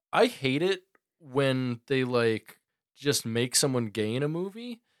 I hate it when they like just make someone gay in a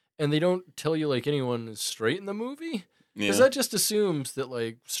movie and they don't tell you like anyone is straight in the movie. Because that just assumes that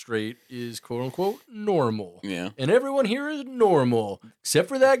like straight is quote unquote normal. Yeah. And everyone here is normal. Except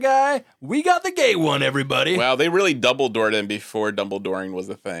for that guy. We got the gay one, everybody. Wow, they really Dumbledored him before Dumbledoring was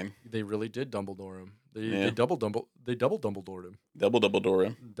a thing. They really did Dumbledore him. They double Dumbledored him. Double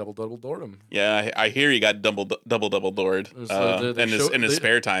Dumbledored him. Yeah, I hear he got double Dumbledored in his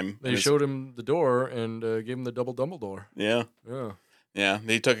spare time. They showed him the door and gave him the double Dumbledore. Yeah. Yeah. Yeah,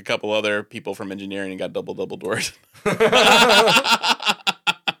 they took a couple other people from engineering and got Dumbledored.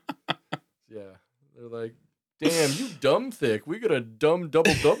 Yeah, they're like, "Damn, you dumb thick. We got a dumb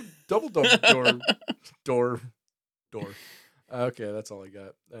double door. Okay, that's all I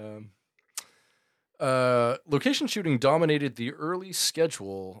got. Location shooting dominated the early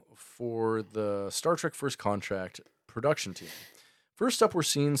schedule for the Star Trek First Contact production team. First up were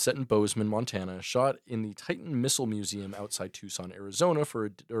scenes set in Bozeman, Montana, shot in the Titan Missile Museum outside Tucson, Arizona for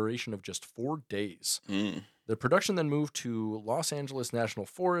a duration of just 4 days. Mm. The production then moved to Los Angeles National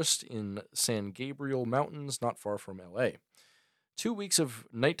Forest in San Gabriel Mountains, not far from L.A. 2 weeks of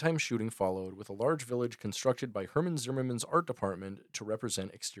nighttime shooting followed, with a large village constructed by Herman Zimmerman's art department to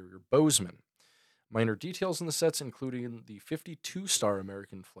represent exterior Bozeman. Minor details in the sets, including the 52-star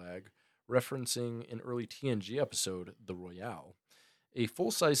American flag, referencing an early TNG episode, The Royale. A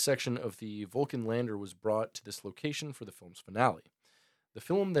full-size section of the Vulcan lander was brought to this location for the film's finale. The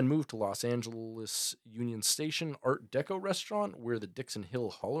film then moved to Los Angeles Union Station Art Deco restaurant, where the Dixon Hill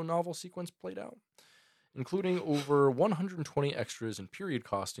Hollow novel sequence played out, including over 120 extras in period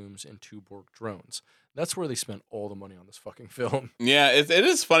costumes and 2 Borg drones. That's where they spent all the money on this fucking film. Yeah, it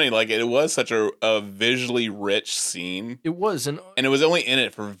is funny. Like, it was such a visually rich scene. It was. And it was only in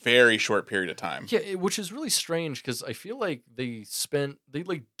it for a very short period of time. Yeah, which is really strange, because I feel like they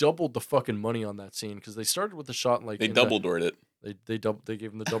doubled the fucking money on that scene, because they started with the shot like... They double-doored it. They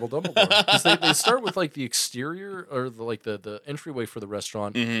gave them the double door. Because they start with like the exterior, or the entryway for the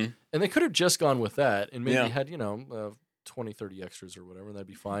restaurant, and they could have just gone with that and maybe had 20, 30 extras or whatever, and that'd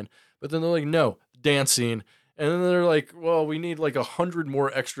be fine. But then they're like, no, dance scene. And then they're like, well, we need like 100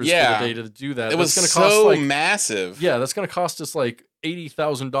 more extras for the day to do that. It was going to cost so massive. Yeah, that's going to cost us like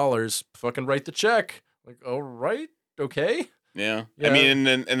 $80,000. Fucking write the check. Like, all right, okay. Yeah. I mean,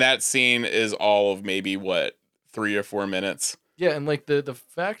 and that scene is all of maybe, 3 or 4 minutes? Yeah, and like the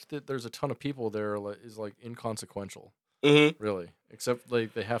fact that there's a ton of people there is like inconsequential. Really. Except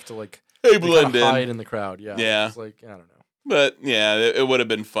like they have to like blend in. Hide in the crowd. Yeah. Yeah. It's like, I don't know. But yeah, it would have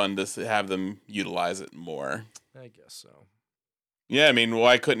been fun to have them utilize it more. I guess so. Yeah, I mean,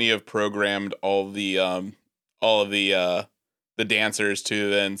 why couldn't he have programmed all of the dancers to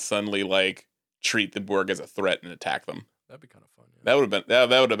then suddenly like treat the Borg as a threat and attack them? That'd be kind of fun. Yeah. That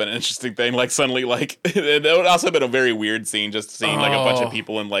would have been an interesting thing. Like suddenly, like it would also have been a very weird scene, just seeing like a bunch of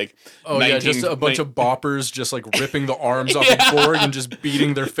people in like just a bunch of boppers just like ripping the arms off the Borg and just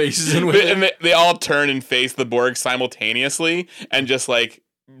beating their faces in with it. And they all turn and face the Borg simultaneously and just like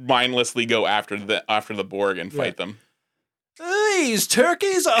mindlessly go after the Borg and fight them. These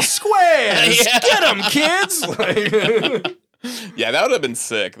turkeys are squares. Get them, kids! Yeah, that would have been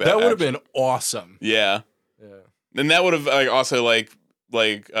sick. That would have been awesome. Yeah. And that would have also been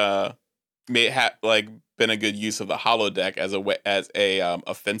a good use of the holodeck as a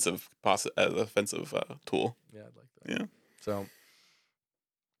offensive tool. Yeah, I'd like that. Yeah. So,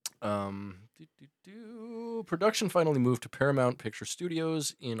 production finally moved to Paramount Picture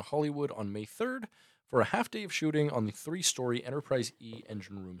Studios in Hollywood on May 3rd for a half day of shooting on the 3-story Enterprise E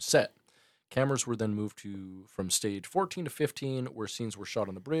engine room set. Cameras were then moved from stage 14 to 15, where scenes were shot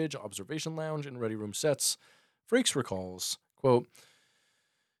on the bridge, observation lounge, and ready room sets. Frakes recalls, quote,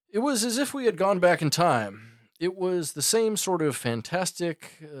 "It was as if we had gone back in time. It was the same sort of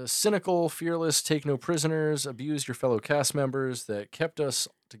fantastic, cynical, fearless, take no prisoners, abuse your fellow cast members that kept us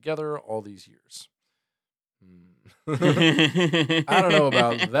together all these years." I don't know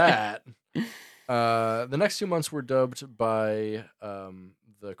about that. The next 2 months were dubbed by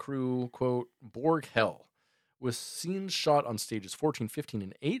the crew, quote, "Borg Hell," with scenes shot on stages 14, 15,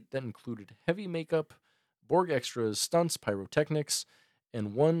 and 8 that included heavy makeup, Borg extras, stunts, pyrotechnics,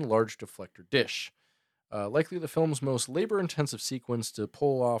 and 1 large deflector dish. Likely the film's most labor-intensive sequence to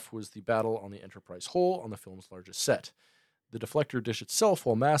pull off was the battle on the Enterprise hull on the film's largest set. The deflector dish itself,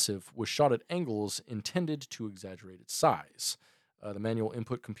 while massive, was shot at angles intended to exaggerate its size. The manual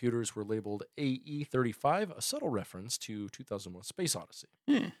input computers were labeled AE-35, a subtle reference to 2001: Space Odyssey.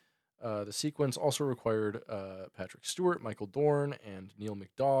 The sequence also required Patrick Stewart, Michael Dorn, and Neil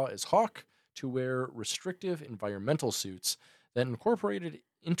McDaw as Hawk to wear restrictive environmental suits that incorporated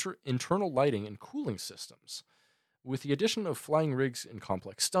internal lighting and cooling systems. With the addition of flying rigs and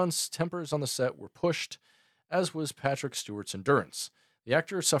complex stunts, tempers on the set were pushed, as was Patrick Stewart's endurance. The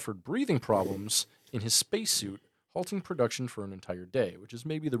actor suffered breathing problems in his spacesuit, halting production for an entire day, which is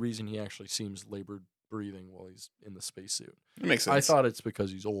maybe the reason he actually seems labored breathing while he's in the spacesuit. That makes sense. I thought it's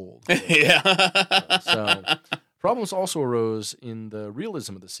because he's old. Yeah. So problems also arose in the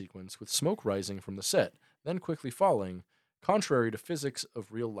realism of the sequence, with smoke rising from the set, then quickly falling, contrary to physics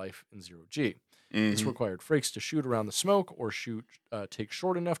of real life in zero-G. This required Frakes to shoot around the smoke or take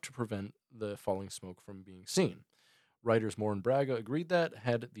short enough to prevent the falling smoke from being seen. Writers Moore and Braga agreed that,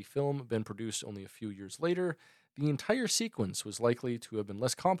 had the film been produced only a few years later, the entire sequence was likely to have been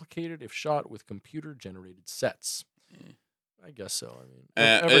less complicated if shot with computer-generated sets. I guess so. I mean,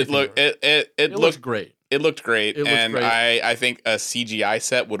 it looked great. It looked great, I think a CGI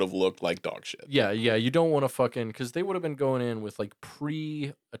set would have looked like dog shit. Yeah. You don't want to because they would have been going in with like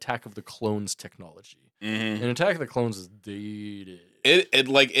pre-Attack of the Clones technology, and Attack of the Clones is dated.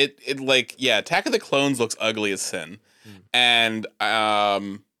 Attack of the Clones looks ugly as sin, and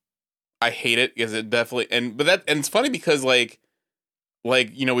I hate it because it definitely and it's funny because like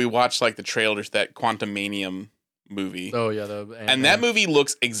like, we watched like the trailers, that Quantumanium movie. Oh yeah, and that movie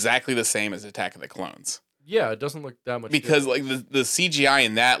looks exactly the same as Attack of the Clones. Yeah, it doesn't look that much because different. like the CGI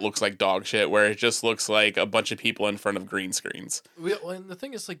in that looks like dog shit, where it just looks like a bunch of people in front of green screens. And the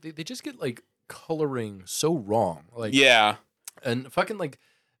thing is, like, they just get like coloring so wrong. Like, yeah, and fucking like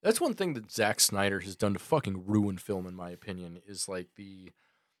that's one thing that Zack Snyder has done to fucking ruin film, in my opinion, is like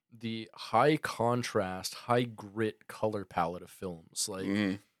the high contrast, high grit color palette of films.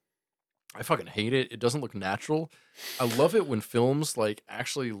 Like, I fucking hate it. It doesn't look natural. I love it when films like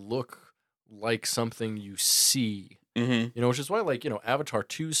actually look like something you see, which is why, like, Avatar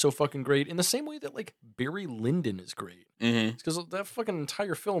 2 is so fucking great, in the same way that like Barry Lyndon is great. It's because that fucking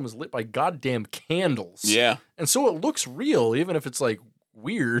entire film is lit by goddamn candles. Yeah, and so it looks real, even if it's like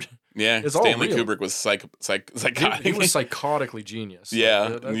weird. Yeah, it's Stanley all real. Kubrick was psychotic. He was psychotically genius.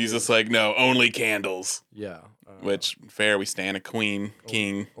 Yeah, and he's just like, no, only candles. Yeah, which fair, we stand a queen,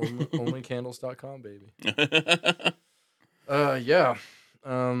 king. Onlycandles.com, baby. Yeah.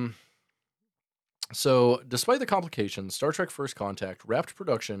 So, despite the complications, Star Trek First Contact wrapped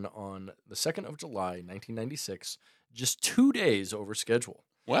production on the 2nd of July, 1996, just 2 days over schedule.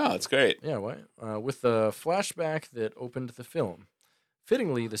 Wow, that's great. Yeah, right. With the flashback that opened the film.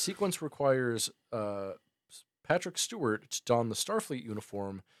 Fittingly, the sequence requires Patrick Stewart to don the Starfleet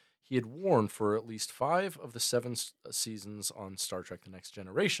uniform he had worn for at least 5 of the 7 seasons on Star Trek The Next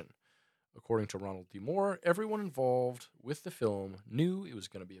Generation. According to Ronald D. Moore, everyone involved with the film knew it was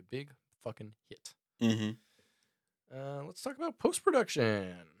going to be a big fucking hit. Let's talk about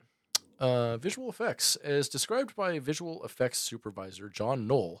post-production. Visual effects. As described by visual effects supervisor John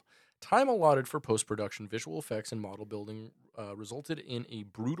Knoll, time allotted for post-production visual effects and model building resulted in a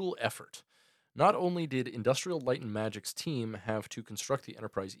brutal effort. Not only did Industrial Light and Magic's team have to construct the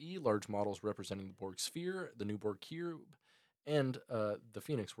Enterprise E, large models representing the Borg sphere, the new Borg cube, and the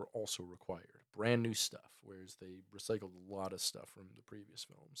Phoenix were also required. Brand new stuff, whereas they recycled a lot of stuff from the previous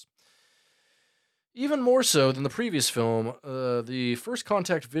films. Even more so than the previous film, the First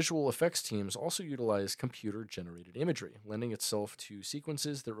Contact visual effects teams also utilized computer-generated imagery, lending itself to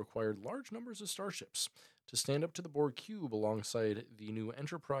sequences that required large numbers of starships. To stand up to the Borg cube alongside the new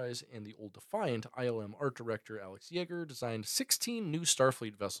Enterprise and the old Defiant, ILM art director Alex Yeager designed 16 new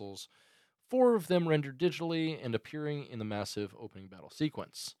Starfleet vessels, 4 of them rendered digitally and appearing in the massive opening battle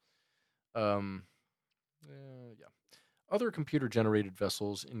sequence. Other computer-generated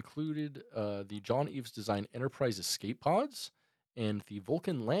vessels included the John Eves designed Enterprise escape pods and the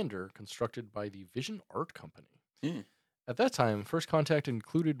Vulcan lander constructed by the Vision Art Company. At that time, First Contact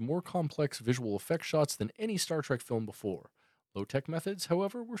included more complex visual effect shots than any Star Trek film before. Low-tech methods,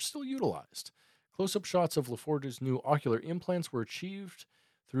 however, were still utilized. Close-up shots of LaForge's new ocular implants were achieved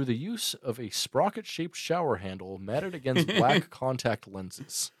through the use of a sprocket-shaped shower handle matted against black contact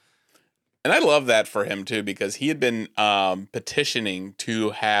lenses. And I love that for him, too, because he had been petitioning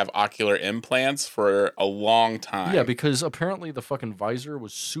to have ocular implants for a long time. Yeah, because apparently the fucking visor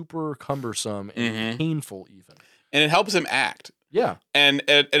was super cumbersome and painful even. And it helps him act. Yeah. And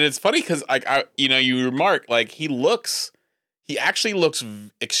it's funny because, like, you remark, like, he actually looks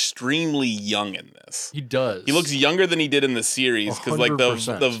extremely young in this. He does. He looks younger than he did in the series because, like,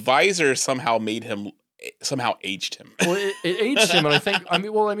 the visor somehow aged him. Well, it aged him, and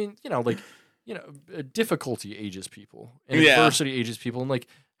I mean, difficulty ages people, and adversity ages people, and like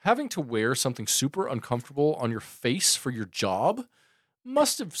having to wear something super uncomfortable on your face for your job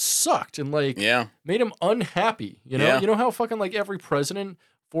must have sucked and like made him unhappy. You know how fucking like every president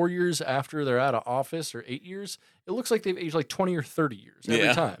 4 years after they're out of office or 8 years, it looks like they've aged like 20 or 30 years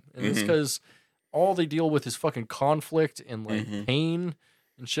every time, and it's because all they deal with is fucking conflict and like pain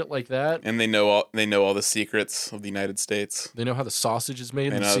and shit like that. And they know all the secrets of the United States. They know how the sausage is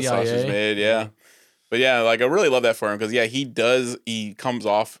made in the CIA. The sausage is made, yeah. But yeah, like I really love that for him because he comes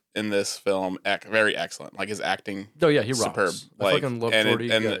off in this film very excellent. Like his acting, he rocks. Superb. I fucking love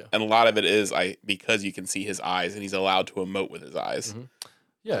Geordi. And a lot of it is because you can see his eyes and he's allowed to emote with his eyes.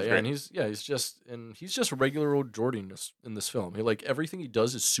 And he's just a regular old Geordi in this film. He like everything he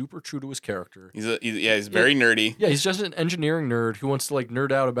does is super true to his character. He's very nerdy. Yeah, he's just an engineering nerd who wants to like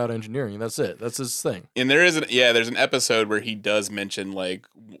nerd out about engineering. That's it. That's his thing. And there's an episode where he does mention like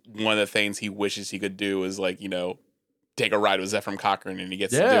one of the things he wishes he could do is like, take a ride with Zefram Cochrane, and he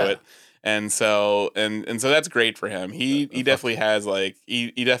gets to do it. And so that's great for him. He definitely has like he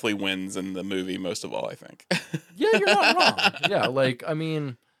definitely wins in the movie most of all, I think. Yeah, you're not wrong. Yeah, like I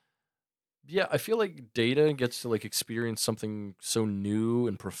mean, I feel like Data gets to like experience something so new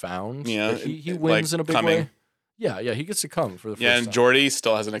and profound. Yeah, like, he wins like in a big way. Yeah, he gets to come for the first time. And Geordi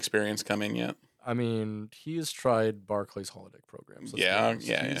still hasn't experienced coming yet. I mean, he has tried Barclay's holodeck programs. Yeah.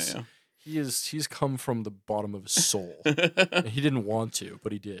 He's come from the bottom of his soul. He didn't want to,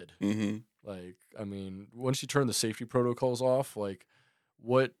 but he did. Mm-hmm. Like, I mean, once you turn the safety protocols off, like,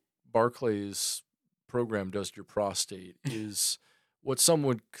 what Barclay's program does to your prostate is what some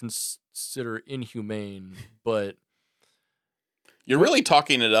would consider inhumane, but you're really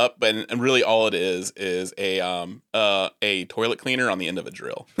talking it up, and really all it is a toilet cleaner on the end of a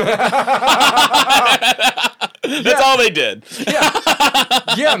drill. That's all they did.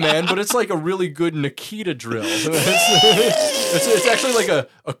 Yeah, man, but it's like a really good Nikita drill. It's actually like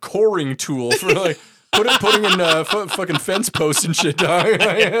a coring tool for like putting in fucking fence posts and shit, dog.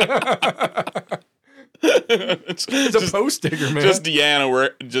 It's a post digger, man. Just Deanna,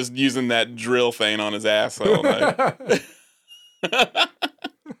 we're just using that drill thing on his ass all night.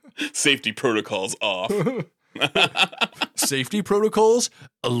 Safety protocols off. Safety protocols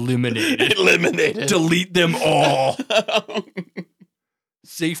eliminated. Delete them all.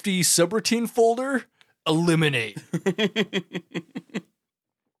 Safety subroutine folder eliminate.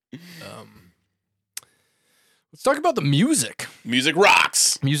 Let's talk about the music. Music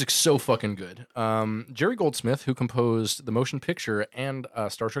rocks. Music's so fucking good. Jerry Goldsmith, who composed the motion picture and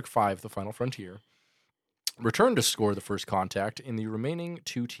Star Trek V: The Final Frontier, returned to score The First Contact in the remaining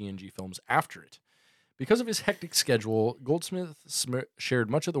 2 TNG films after it. Because of his hectic schedule, Goldsmith shared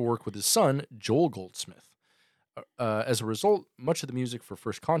much of the work with his son, Joel Goldsmith. As a result, much of the music for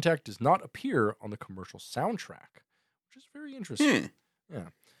First Contact does not appear on the commercial soundtrack, which is very interesting. Yeah.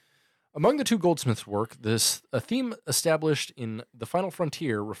 Among the 2 Goldsmiths' work, a theme established in The Final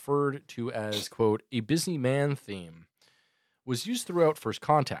Frontier, referred to as, quote, a busy man theme, was used throughout First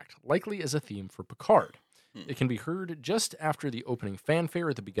Contact, likely as a theme for Picard. It can be heard just after the opening fanfare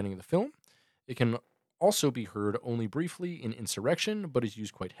at the beginning of the film. It can also be heard only briefly in Insurrection, but is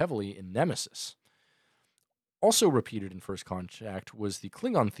used quite heavily in Nemesis. Also repeated in First Contact was the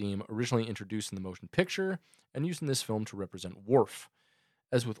Klingon theme, originally introduced in the motion picture and used in this film to represent Worf.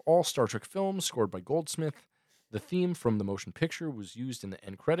 As with all Star Trek films scored by Goldsmith, the theme from the motion picture was used in the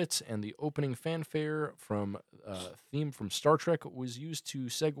end credits, and the opening fanfare theme from Star Trek was used to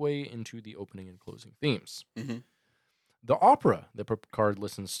segue into the opening and closing themes. Mm-hmm. The opera that Picard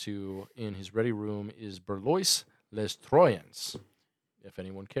listens to in his ready room is Berlois Les Troyens, if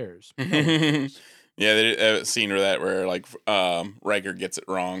anyone cares. Yeah, they have a scene where like Riker gets it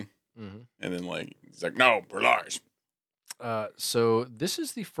wrong, and then like he's like, "No, Berlois." So this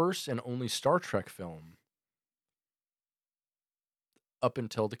is the first and only Star Trek film up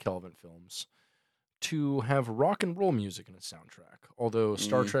until the Kelvin films to have rock and roll music in its soundtrack. Although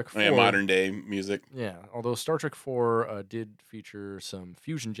Star Trek 4... modern day music. Yeah, although Star Trek 4 did feature some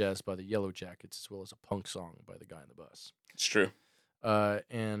fusion jazz by the Yellow Jackets, as well as a punk song by the Guy on the Bus. It's true.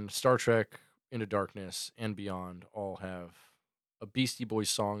 And Star Trek, Into Darkness, and Beyond all have a Beastie Boys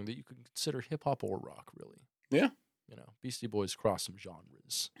song that you could consider hip-hop or rock, really. Yeah. You know, Beastie Boys cross some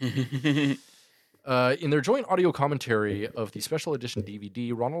genres. In their joint audio commentary of the special edition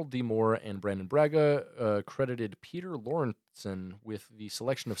DVD, Ronald D. Moore and Brandon Braga credited Peter Lawrenson with the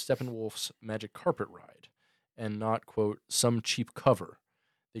selection of Steppenwolf's Magic Carpet Ride, and not, quote, some cheap cover.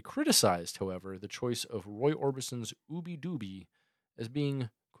 They criticized, however, the choice of Roy Orbison's Ooby Dooby as being,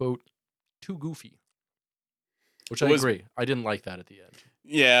 quote, too goofy. Which I agree. I didn't like that at the end.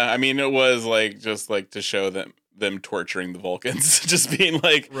 Yeah, I mean, it was like just like to show them torturing the Vulcans, just being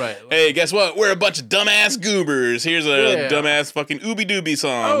like, right, hey, guess what? We're a bunch of dumbass goobers. Here's a dumbass fucking Ooby Dooby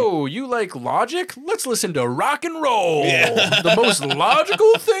song. Oh, you like logic? Let's listen to rock and roll. Yeah. The most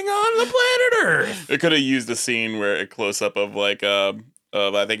logical thing on the planet Earth. It could have used a scene where a close up of like I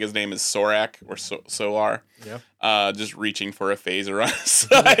think his name is Sorak or Solar. Yeah. Just reaching for a phaser on his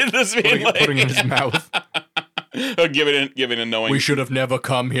side, just being putting it in his mouth. Giving a knowing. We should have never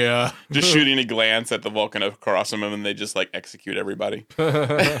come here. Just shooting a glance at the Vulcan across from him, and they just like execute everybody. All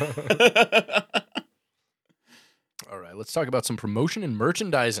right, let's talk about some promotion and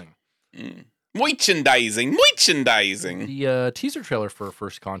merchandising. Merchandising. The teaser trailer for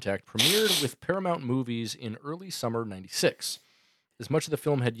First Contact premiered with Paramount Movies in early summer '96. As much of the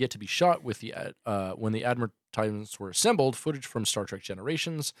film had yet to be shot with when the advertisements were assembled, footage from Star Trek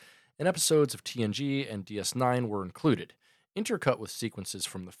Generations and episodes of TNG and DS9 were included. Intercut with sequences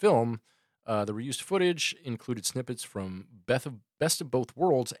from the film, the reused footage included snippets from Best of Both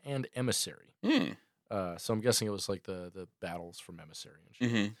Worlds and Emissary. So I'm guessing it was like the battles from Emissary and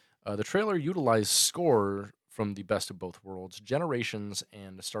shit. Mm-hmm. The trailer utilized score from the Best of Both Worlds, Generations,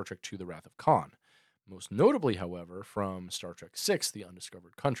 and Star Trek II: The Wrath of Khan. Most notably, however, from Star Trek VI: The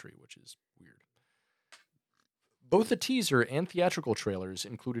Undiscovered Country, which is weird. Both the teaser and theatrical trailers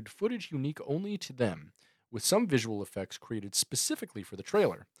included footage unique only to them, with some visual effects created specifically for the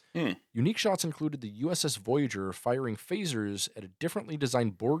trailer. Unique shots included the USS Voyager firing phasers at a differently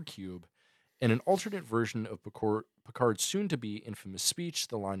designed Borg cube, and an alternate version of Picard's soon-to-be infamous speech,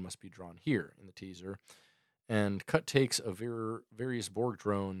 "The line must be drawn here," in the teaser, and cut takes of various Borg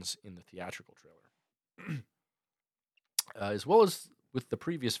drones in the theatrical trailer. As well as with the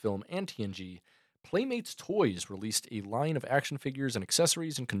previous film and TNG, Playmates Toys released a line of action figures and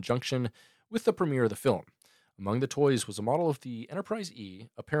accessories in conjunction with the premiere of the film. Among the toys was a model of the Enterprise E,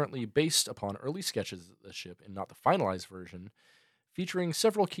 apparently based upon early sketches of the ship and not the finalized version, featuring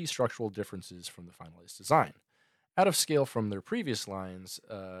several key structural differences from the finalized design. Out of scale from their previous lines,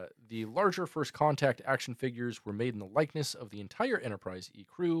 the larger First Contact action figures were made in the likeness of the entire Enterprise E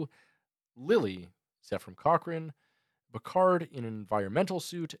crew: Lily, Zephram Cochrane, Picard in an environmental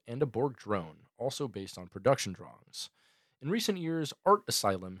suit, and a Borg drone, also based on production drawings. In recent years, Art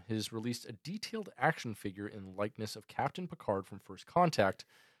Asylum has released a detailed action figure in the likeness of Captain Picard from First Contact,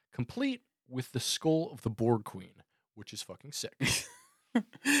 complete with the skull of the Borg Queen, which is fucking sick.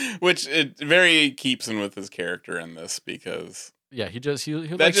 Which it very keeps him with his character in this, because he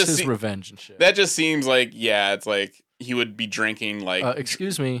likes his revenge and shit. That just seems like, it's like he would be drinking like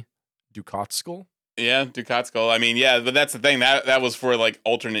excuse me, Ducat's skull? Yeah, Ducat's skull. I mean, but that's the thing. That was for like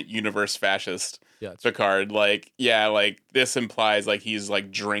alternate universe fascist Picard. Like, like this implies like he's like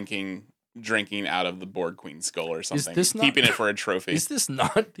drinking out of the Borg Queen's skull or something, keeping it for a trophy. Is this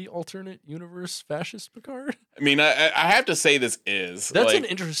not the alternate universe fascist Picard? I mean, I have to say this is. That's an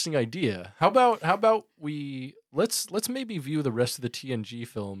interesting idea. How about we let's maybe view the rest of the TNG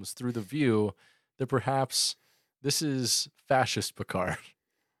films through the view that perhaps this is fascist Picard.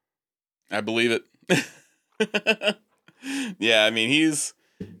 I believe it. I mean,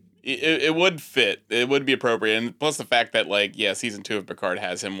 it would fit. It would be appropriate. And plus the fact that, like, season 2 of Picard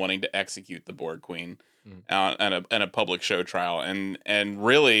has him wanting to execute the Borg Queen in a public show trial. And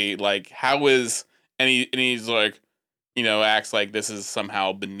really, like, how is, and he's like, acts like this is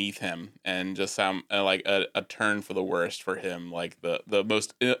somehow beneath him and just like a turn for the worst for him, like the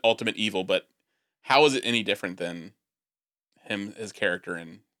most ultimate evil. But how is it any different than his character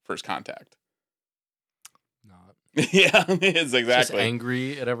in First Contact? Not. It's exactly. Just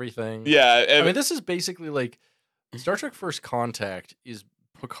angry at everything. I mean, this is basically like Star Trek First Contact is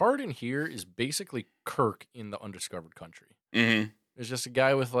Picard in here is basically Kirk in the undiscovered country. Mm-hmm. There's just a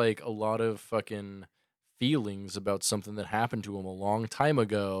guy with like a lot of fucking feelings about something that happened to him a long time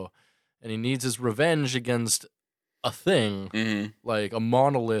ago, and he needs his revenge against a thing, like a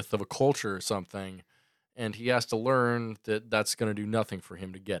monolith of a culture or something, and he has to learn that that's going to do nothing for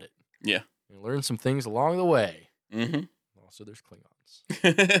him to get it. Yeah. You learn some things along the way. Mm-hmm. Also, there's Klingons.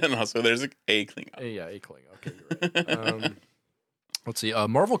 And also, there's a Klingon. A Klingon. Okay, you're right. Let's see.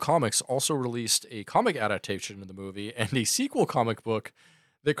 Marvel Comics also released a comic adaptation of the movie and a sequel comic book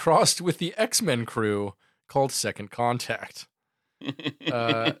that crossed with the X-Men crew called Second Contact.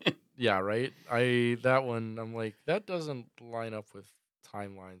 Right? That one, I'm like, that doesn't line up with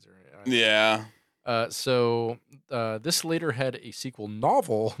timelines or anything. Yeah. So this later had a sequel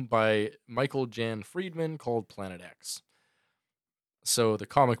novel by Michael Jan Friedman called Planet X. So the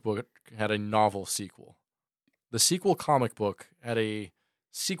comic book had a novel sequel. The sequel comic book had a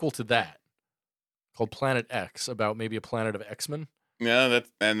sequel to that called Planet X, about maybe a planet of X-Men. Yeah,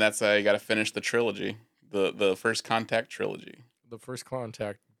 that's how you got to finish the trilogy, the First Contact trilogy. The First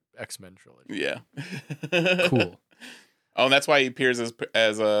Contact X-Men trilogy. Yeah. Cool. Oh, and that's why he appears as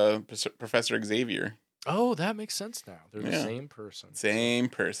Professor Xavier. Oh, that makes sense now. They're the same person. Same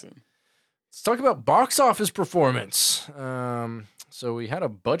person. Let's talk about box office performance. So we had a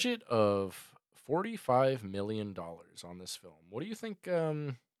budget of $45 million on this film. What do you think?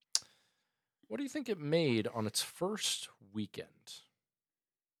 What do you think it made on its first weekend?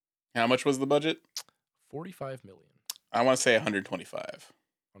 How much was the budget? $45 million. I want to say 125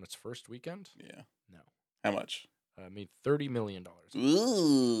 on its first weekend. Yeah. No. How much? Made $30 million.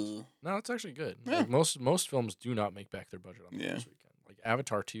 Ooh. No, it's actually good. Yeah. Like most films do not make back their budget on the first weekend. Like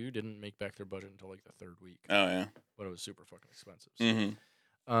Avatar 2 didn't make back their budget until like the third week. Oh yeah. But it was super fucking expensive.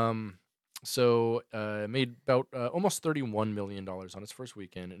 So. It made about almost $31 million on its first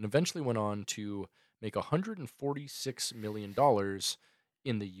weekend, and eventually went on to make $146 million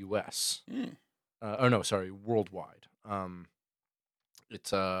in the U.S. Worldwide.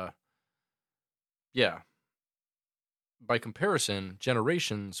 It's By comparison,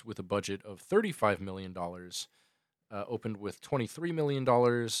 Generations, with a budget of $35 million, opened with $23 million,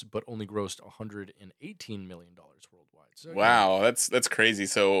 but only grossed $118 million worldwide. So, wow, that's crazy.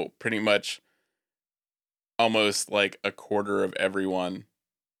 So pretty much almost like a quarter of everyone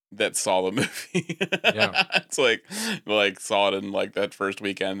that saw the movie. Yeah. It's like saw it in like that first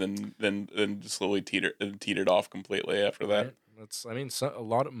weekend and then slowly teetered off completely after that. Right? That's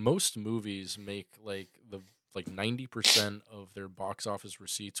most movies make like 90% of their box office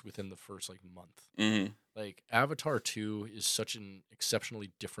receipts within the first like month. Mm-hmm. Like Avatar 2 is such an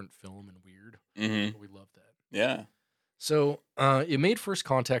exceptionally different film and weird. Mm-hmm. We love that. Yeah. So it made First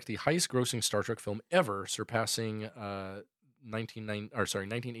Contact the highest grossing Star Trek film ever, surpassing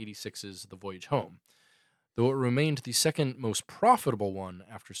 1986's The Voyage Home, though it remained the second most profitable one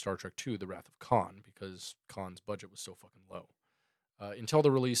after Star Trek II, The Wrath of Khan, because Khan's budget was so fucking low. Until the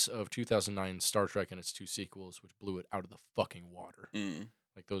release of 2009's Star Trek and its two sequels, which blew it out of the fucking water. Mm.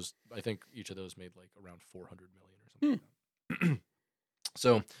 Like those, I think each of those made like around 400 million or something like that.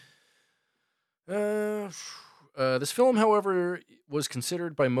 So, this film, however, was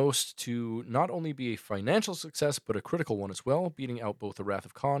considered by most to not only be a financial success, but a critical one as well, beating out both The Wrath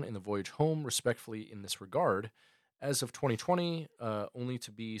of Khan and The Voyage Home, respectively, in this regard. As of 2020, only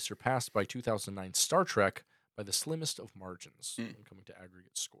to be surpassed by 2009's Star Trek by the slimmest of margins when coming to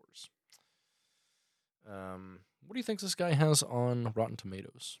aggregate scores. What do you think this guy has on Rotten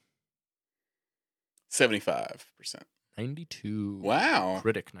Tomatoes? 75%. 92. Wow.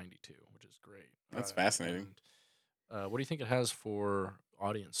 Critic 92, which is great. That's fascinating. And, what do you think it has for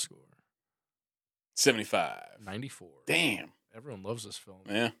audience score? 75. 94. Damn. Everyone loves this film.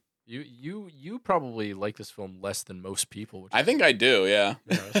 Yeah. You probably like this film less than most people. I think I do, yeah.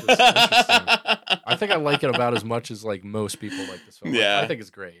 It's interesting. I think I like it about as much as like most people like this film. Yeah. I think it's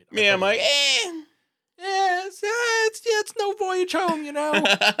great. I'm like, it's no Voyage Home, you know?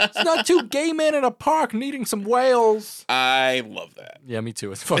 It's not two gay men in a park needing some whales. I love that. Yeah, me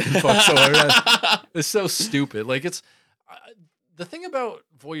too. It's fucking fun. It's so stupid. Like, it's... the thing about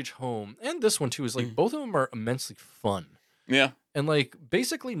Voyage Home, and this one too, is like both of them are immensely fun. Yeah. And like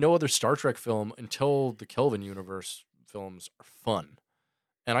basically no other Star Trek film until the Kelvin universe films are fun.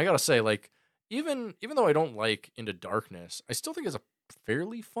 And I gotta say, like, even though I don't like Into Darkness, I still think it's a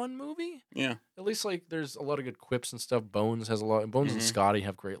fairly fun movie. Yeah. At least like there's a lot of good quips and stuff. Bones and Scotty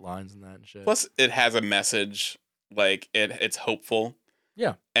have great lines in that and shit. Plus it has a message, like it's hopeful.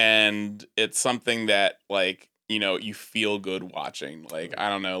 Yeah. And it's something that like, you know, you feel good watching. Like, I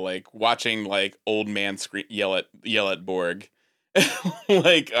don't know, like watching like old man yell at Borg.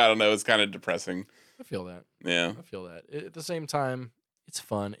 Like, I don't know, it's kind of depressing. I feel that. Yeah. I feel that. At the same time, it's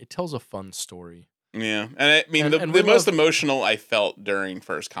fun. It tells a fun story. Yeah. And I mean, the most emotional I felt during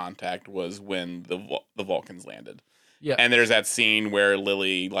First Contact was when the Vulcans landed. Yeah. And there's that scene where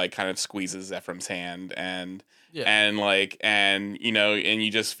Lily like kind of squeezes Ephraim's hand and you know, and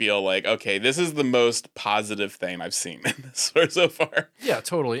you just feel like, okay, this is the most positive thing I've seen in this so far. Yeah,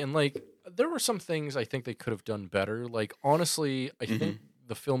 totally. And like there were some things I think they could have done better. Like honestly, I think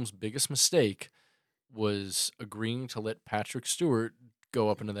the film's biggest mistake was agreeing to let Patrick Stewart go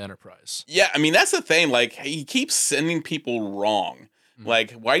up into the Enterprise. Yeah, I mean that's the thing. Like he keeps sending people wrong.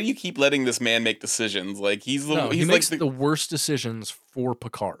 Like, why do you keep letting this man make decisions? Like he makes the worst decisions for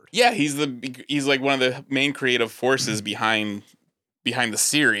Picard. Yeah, he's like one of the main creative forces behind the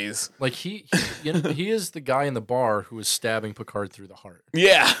series. Like he is the guy in the bar who is stabbing Picard through the heart.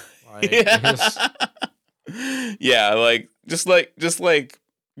 Yeah. Like, yeah, like just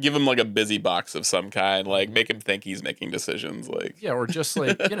give him like a busy box of some kind, like make him think he's making decisions, like yeah, or just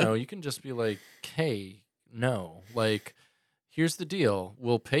like, you know, you can just be like, hey, no, like here's the deal.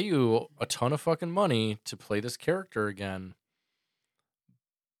 We'll pay you a ton of fucking money to play this character again,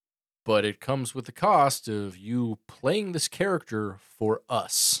 but it comes with the cost of you playing this character for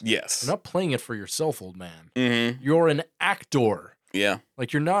us. Yes. You're not playing it for yourself, old man. Mm-hmm. You're an actor. Yeah.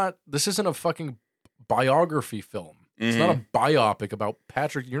 Like, you're not... This isn't a fucking biography film. It's not a biopic about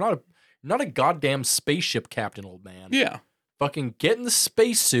Patrick. You're not a goddamn spaceship captain, old man. Yeah. Fucking get in the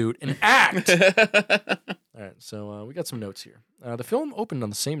spacesuit and act. All right, so we got some notes here. The film opened on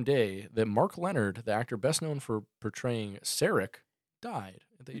the same day that Mark Leonard, the actor best known for portraying Sarek, died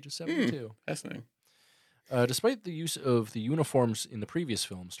at the age of 72. Fascinating. Despite the use of the uniforms in the previous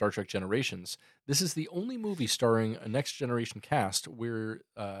film, Star Trek Generations, this is the only movie starring a Next Generation cast where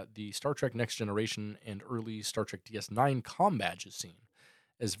the Star Trek Next Generation and early Star Trek DS9 comm badge is seen,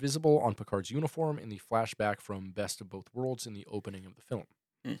 as visible on Picard's uniform in the flashback from Best of Both Worlds in the opening of the film.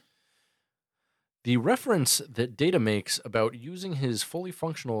 The reference that Data makes about using his fully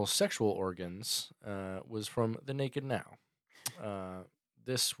functional sexual organs was from The Naked Now.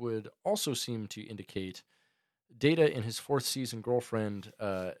 This would also seem to indicate Data and his fourth season girlfriend,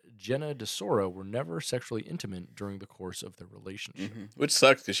 Jenna DeSora, were never sexually intimate during the course of their relationship. Which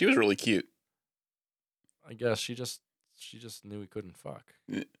sucks because she was really cute. I guess she just knew he couldn't fuck.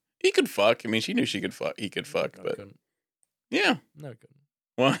 He could fuck. I mean, she knew she could fuck. He could fuck, No, but couldn't. yeah. No, he couldn't.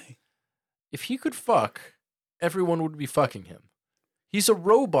 Why? If he could fuck, everyone would be fucking him. He's a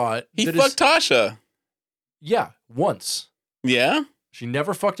robot. He fucked Tasha. Yeah, once. Yeah? She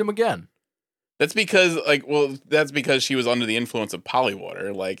never fucked him again. That's because, that's because she was under the influence of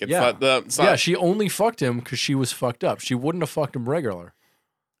polywater. Like, She only fucked him because she was fucked up. She wouldn't have fucked him regular.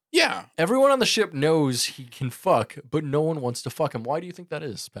 Yeah. Everyone on the ship knows he can fuck, but no one wants to fuck him. Why do you think that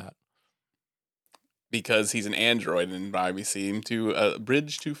is, Pat? Because he's an android and probably seem to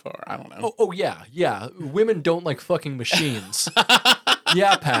bridge too far. I don't know. Oh, yeah. Women don't like fucking machines.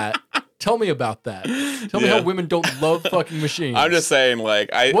 Yeah, Pat. Tell me about that. Tell me how women don't love fucking machines. I'm just saying, like,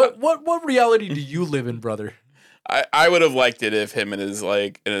 What reality do you live in, brother? I would have liked it if him and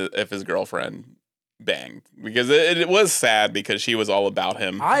if his girlfriend banged, because it was sad because she was all about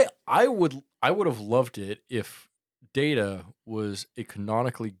him. I would have loved it if Data was a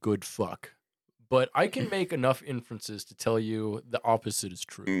canonically good fuck, but I can make enough inferences to tell you the opposite is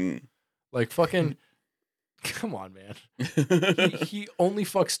true. Like fucking. Come on, man. He only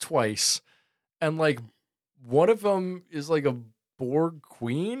fucks twice, and like one of them is like a Borg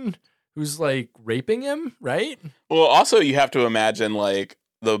queen who's like raping him, right? Well, also you have to imagine like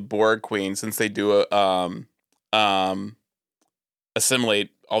the Borg queen, since they do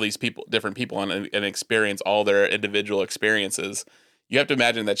assimilate all these different people, and experience all their individual experiences. You have to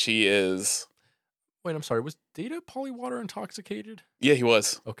imagine that she is. Wait, I'm sorry. Was Data polywater intoxicated? Yeah, he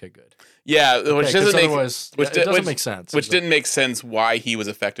was. Okay, good. Yeah, which doesn't make sense. Which didn't make sense why he was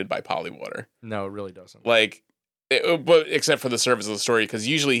affected by polywater. No, it really doesn't. Like, but except for the surface of the story, because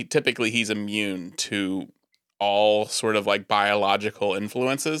typically he's immune to all sort of like biological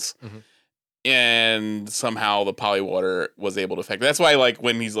influences, and somehow the polywater was able to affect. That's why, like,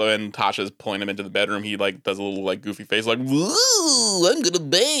 when Tasha's pulling him into the bedroom, he like does a little like goofy face, like, "Woo, I'm gonna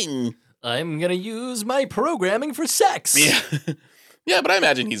bang. I'm gonna use my programming for sex." Yeah, yeah, but I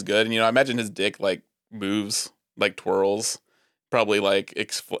imagine he's good, and I imagine his dick like moves, like twirls, probably like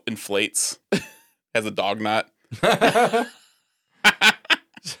inflates, has a dog knot.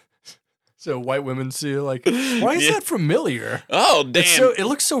 So white women see like, why is that familiar? Oh damn! It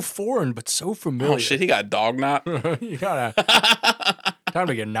looks so foreign, but so familiar. Oh shit, he got a dog knot. You gotta time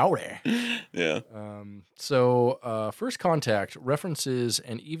to get naughty. Yeah. First Contact references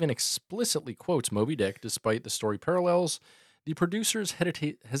and even explicitly quotes Moby Dick, despite the story parallels. The producers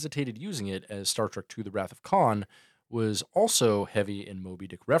hesitated using it, as Star Trek II: The Wrath of Khan was also heavy in Moby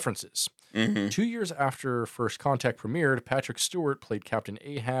Dick references. 2 years after First Contact premiered, Patrick Stewart played Captain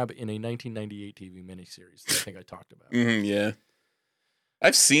Ahab in a 1998 TV miniseries that I think I talked about. Yeah.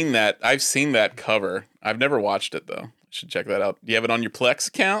 I've seen that cover. I've never watched it, though. I should check that out. Do you have it on your Plex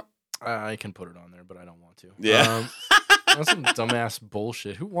account? I can put it on there, but I don't want to. Yeah. That's some dumbass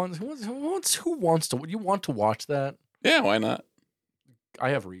bullshit. Who wants to? You want to watch that? Yeah, why not? I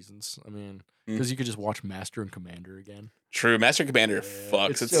have reasons. I mean, because you could just watch Master and Commander again. True, Master and Commander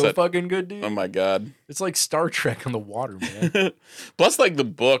fucks. It's so fucking good, dude. Oh my god, it's like Star Trek on the water, man. Plus, like the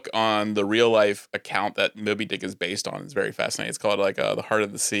book on the real life account that Moby Dick is based on is very fascinating. It's called like The Heart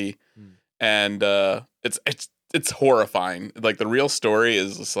of the Sea, and it's horrifying. Like the real story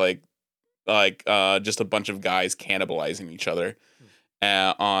is just like just a bunch of guys cannibalizing each other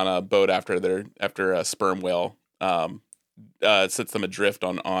on a boat after a sperm whale sets them adrift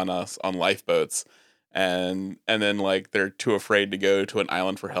on lifeboats, and then like they're too afraid to go to an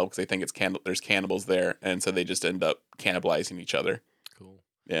island for help because they think there's cannibals there, and so they just end up cannibalizing each other. Cool.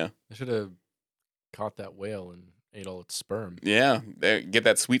 Yeah. I should have caught that whale and ate all its sperm. Yeah, get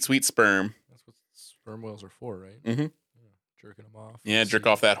that sweet sperm. That's what sperm whales are for, right? Mm-hmm. Yeah, jerking them off. Yeah, jerk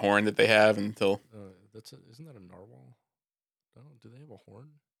off that horn that they have until. Isn't that a narwhal? Do they have a horn?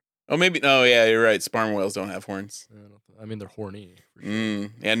 Oh, maybe. Oh, yeah, you're right. Sperm whales don't have horns. I mean, they're horny. For sure.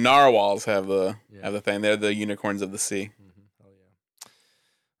 Yeah, narwhals have the thing. They're the unicorns of the sea. Hell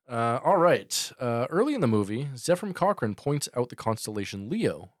yeah. All right. Early in the movie, Zephram Cochrane points out the constellation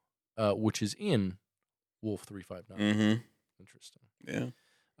Leo, which is in Wolf 359. Interesting.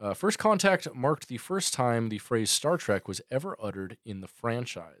 Yeah. First Contact marked the first time the phrase Star Trek was ever uttered in the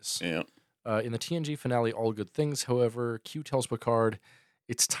franchise. Yeah. In the TNG finale, All Good Things, however, Q tells Picard,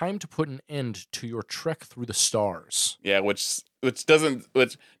 "It's time to put an end to your trek through the stars." Yeah, which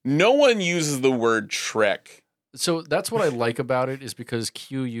no one uses the word trek. So that's what I like about it, is because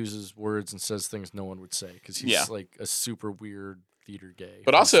Q uses words and says things no one would say, because he's like a super weird theater gay.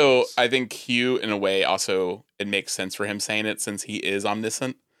 But also, I think Q, in a way, also it makes sense for him saying it, since he is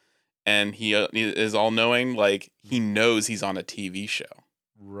omniscient and he is all knowing. Like, he knows he's on a TV show.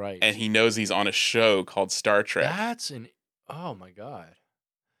 Right. And he knows he's on a show called Star Trek. Oh my God.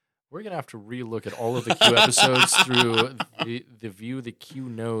 We're going to have to relook at all of the Q episodes through the view that Q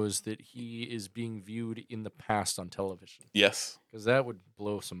knows that he is being viewed in the past on television. Yes. Because that would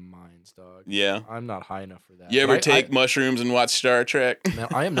blow some minds, dog. Yeah. I'm not high enough for that. You ever take mushrooms and watch Star Trek? Now,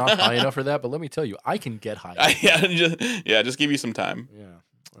 I am not high enough for that, but let me tell you, I can get high. Just give you some time. Yeah.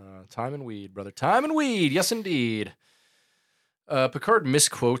 Time and weed, brother. Time and weed. Yes, indeed. Picard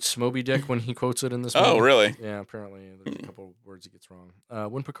misquotes Moby Dick when he quotes it in this movie. Oh, really? Yeah, apparently there's a couple of words he gets wrong.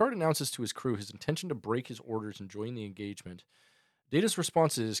 When Picard announces to his crew his intention to break his orders and join the engagement, Data's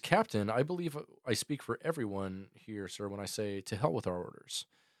response is, "Captain, I believe I speak for everyone here, sir, when I say to hell with our orders."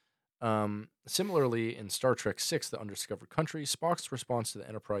 Similarly, in Star Trek VI, The Undiscovered Country, Spock's response to the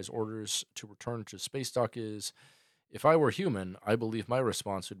Enterprise orders to return to space dock is, "If I were human, I believe my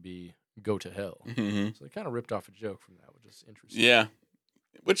response would be, go to hell." Mm-hmm. So they kind of ripped off a joke from that, which is interesting. Yeah,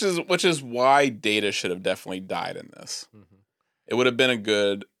 which is why Data should have definitely died in this. Mm-hmm. It would have been a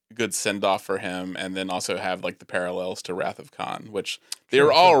good send off for him, and then also have like the parallels to Wrath of Khan, which they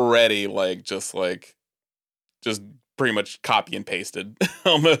were already just pretty much copy and pasted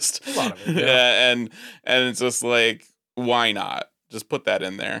almost. A lot of it, yeah. And it's just like, why not just put that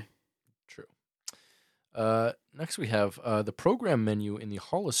in there? True. Next we have the program menu in the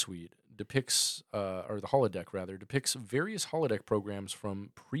holosuite depicts, or the holodeck rather, depicts various holodeck programs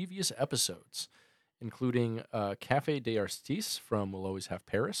from previous episodes, including Cafe des Artistes from We'll Always Have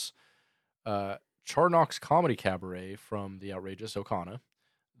Paris, Charnock's Comedy Cabaret from The Outrageous Okana,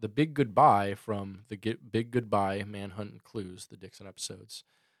 The Big Goodbye from The Big Goodbye, Manhunt and Clues, the Dixon episodes,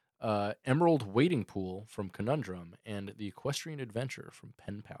 Emerald Wading Pool from Conundrum, and The Equestrian Adventure from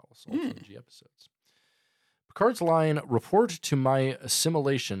Pen Pals, all from G episodes. Picard's line, reports of my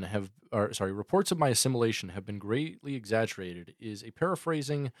assimilation have been greatly exaggerated, is a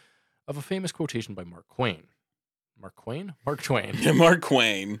paraphrasing of a famous quotation by Mark Twain. Yeah, Mark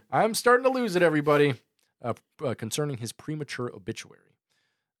Twain. I'm starting to lose it, everybody. Concerning his premature obituary.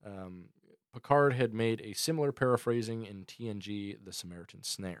 Picard had made a similar paraphrasing in TNG, The Samaritan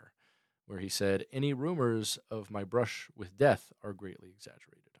Snare, where he said, "Any rumors of my brush with death are greatly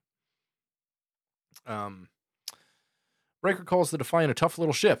exaggerated." Riker calls the Defiant a tough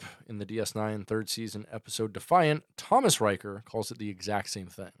little ship. In the DS9 third season episode Defiant, Thomas Riker calls it the exact same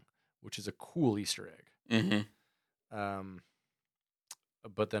thing, which is a cool Easter egg. Mm-hmm.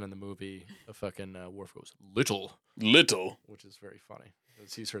 But then in the movie, a fucking Worf goes, little, which is very funny.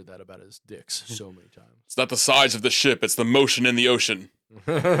 Because he's heard that about his dicks so many times. It's not the size of the ship, it's the motion in the ocean.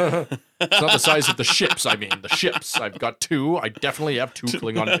 It's not the size of the ships, I mean. The ships. I've got two. I definitely have two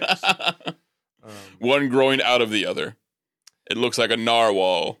Klingon dicks. One growing out of the other. It looks like a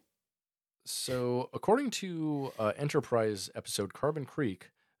narwhal. So, according to Enterprise episode Carbon Creek,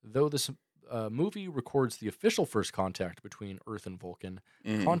 though this movie records the official first contact between Earth and Vulcan,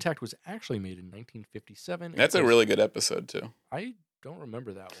 contact was actually made in 1957. That's a really good episode, too. I don't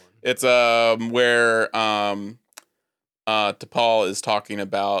remember that one. It's where T'Pol is talking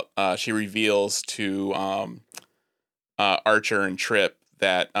about, she reveals to Archer and Trip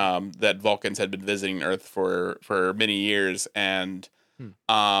that that Vulcans had been visiting Earth for many years, and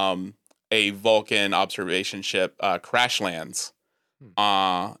a Vulcan observation ship crash lands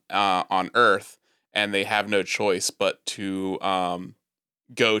on Earth, and they have no choice but to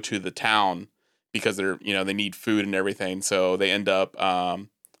go to the town because they need food and everything. So they end up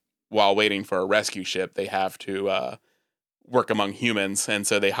while waiting for a rescue ship, they have to work among humans, and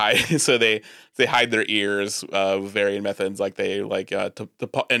so they hide. So they hide their ears with varying methods, like and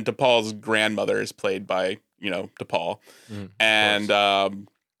T'Pol's grandmother is played by T'Pol, and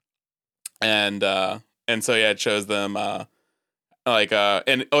so it shows them that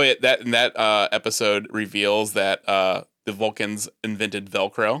episode reveals that the Vulcans invented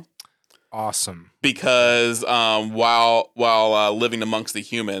Velcro. Awesome. Because while living amongst the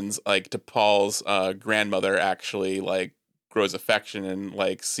humans, like T'Pol's grandmother actually grows affection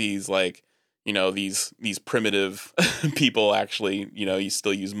and sees these primitive people actually you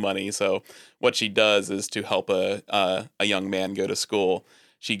still use money. So what she does is to help a young man go to school.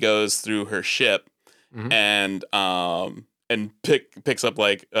 She goes through her ship and picks up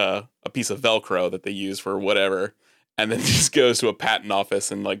a piece of Velcro that they use for whatever. And then just goes to a patent office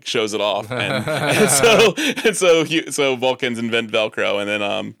and shows it off, and so Vulcans invent Velcro, and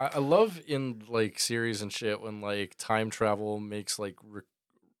then I love in series and shit when time travel makes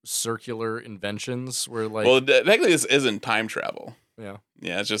circular inventions where technically this isn't time travel. Yeah,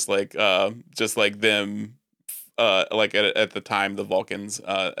 it's just them at the time the Vulcans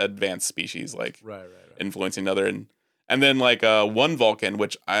advanced species right. Influencing other, and And then like one Vulcan,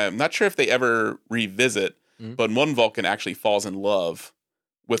 which I'm not sure if they ever revisit, but one Vulcan actually falls in love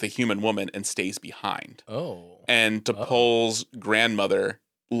with a human woman and stays behind. Oh. And T'Pol's grandmother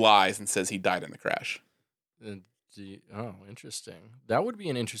lies and says he died in the crash. Oh, interesting. That would be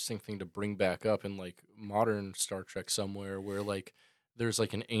an interesting thing to bring back up in like modern Star Trek somewhere where like there's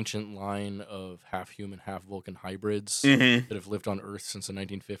like an ancient line of half human, half Vulcan hybrids that have lived on Earth since the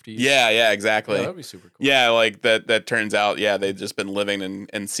 1950s. Yeah, exactly. Yeah, that'd be super cool. Yeah, like that turns out, they've just been living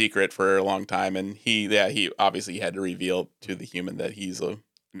in secret for a long time. And he obviously had to reveal to the human that he's an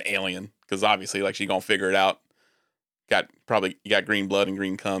alien because obviously like she's going to figure it out. You got green blood and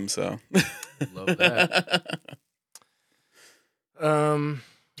green cum, so. Love that.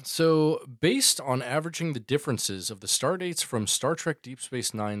 So, based on averaging the differences of the star dates from Star Trek Deep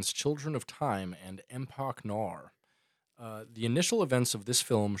Space Nine's Children of Time and Empok Nar, the initial events of this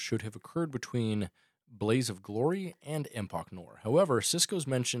film should have occurred between Blaze of Glory and Empok Nar. However, Sisko's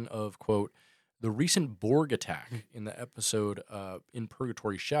mention of, quote, the recent Borg attack in the episode In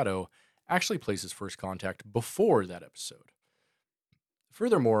Purgatory's Shadow actually places First Contact before that episode.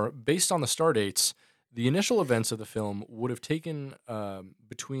 Furthermore, based on the star dates, the initial events of the film would have taken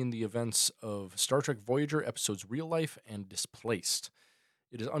between the events of Star Trek Voyager episodes Real Life and Displaced.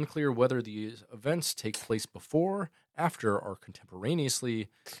 It is unclear whether these events take place before, after, or contemporaneously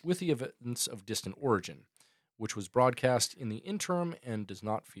with the events of Distant Origin, which was broadcast in the interim and does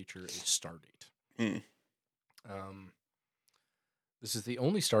not feature a star date. This is the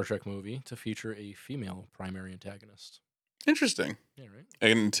only Star Trek movie to feature a female primary antagonist. Interesting. Yeah,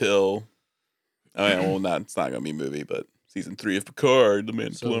 right? Until... Oh yeah, well, it's not gonna be a movie, but season 3 of Picard, the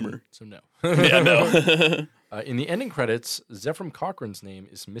man plumber. So no. Yeah, no. In the ending credits, Zephram Cochrane's name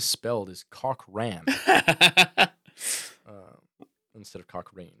is misspelled as Cochran instead of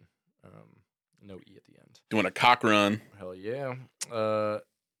Cochrane. No E at the end. Doing a cock run. Hell yeah.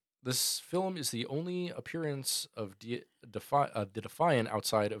 This film is the only appearance of the Defiant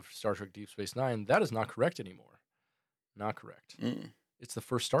outside of Star Trek Deep Space Nine. That is not correct anymore. Not correct. It's the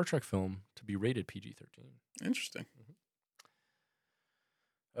first Star Trek film to be rated PG-13. Interesting.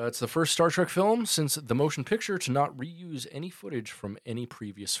 It's the first Star Trek film since the motion picture to not reuse any footage from any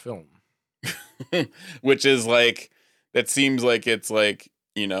previous film. Which is like, that seems like it's like,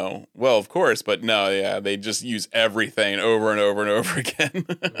 well, of course, but no, yeah, they just use everything over and over and over again.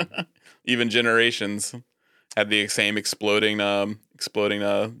 Even Generations had the same exploding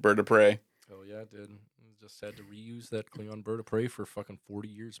bird of prey. Oh yeah, it did. Just had to reuse that Klingon bird of prey for fucking 40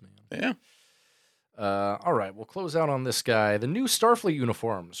 years, man. Yeah. All right, we'll close out on this guy. The new Starfleet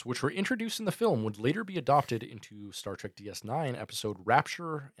uniforms, which were introduced in the film, would later be adopted into Star Trek DS9 episode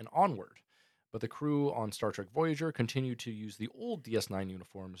Rapture and Onward. But the crew on Star Trek Voyager continued to use the old DS9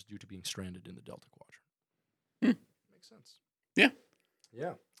 uniforms due to being stranded in the Delta Quadrant. Makes sense. Yeah.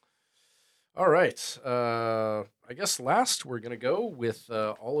 Yeah. All right. I guess last we're going to go with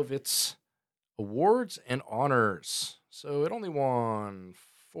all of its awards and honors. So it only won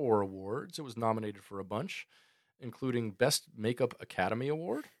 4 awards. It was nominated for a bunch, including Best Makeup Academy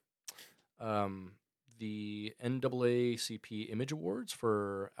Award, the NAACP Image Awards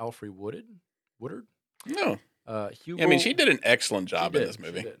for Alfre Woodard. No. Hugo, I mean, she did an excellent job in this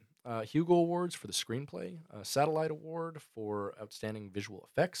movie. Hugo Awards for the screenplay, Satellite Award for Outstanding Visual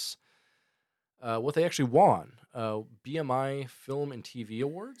Effects. What they actually won, BMI Film and TV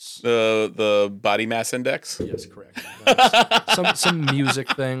Awards. The Body Mass Index? Yes, correct. Some music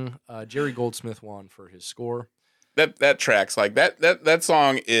thing. Jerry Goldsmith won for his score. That tracks. Like that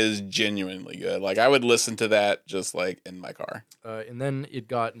song is genuinely good. Like I would listen to that just like in my car. And then it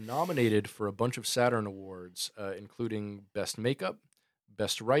got nominated for a bunch of Saturn Awards, including Best Makeup,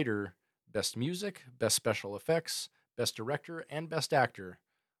 Best Writer, Best Music, Best Special Effects, Best Director, and Best Actor.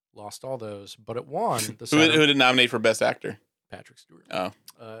 Lost all those, but it won. Who did it nominate for Best Actor? Patrick Stewart. Oh.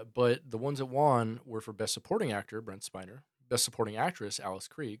 But the ones that won were for Best Supporting Actor, Brent Spiner, Best Supporting Actress, Alice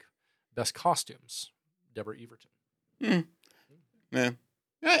Krieg, Best Costumes, Deborah Everton. Yeah.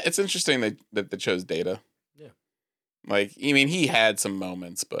 It's interesting that they chose Data. Yeah. Like, I mean, he had some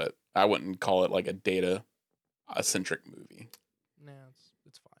moments, but I wouldn't call it like a Data-centric movie. Nah,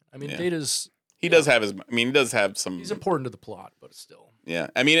 it's fine. I mean, Data's... He does have some... He's important to the plot, but still... Yeah.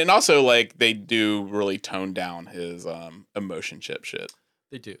 I mean, and also, like, they do really tone down his emotion chip shit.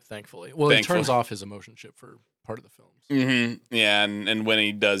 They do, thankfully. Well, he turns off his emotion chip for part of the films. Mm-hmm. Yeah, and when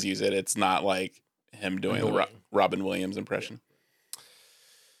he does use it, it's not like him doing the Robin Williams impression.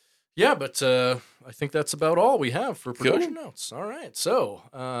 Yeah, but I think that's about all we have for production notes. All right.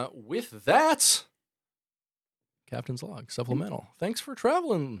 So, with that... Captain's Log, supplemental. Thanks for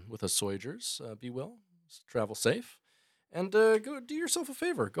traveling with us, Soyagers. Be well. Travel safe. And go do yourself a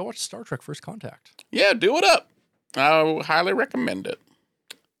favor. Go watch Star Trek First Contact. Yeah, do it up. I highly recommend it.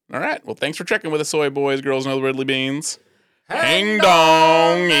 All right. Well, thanks for checking with us, soy boys, girls, and other Ridley beans. Hang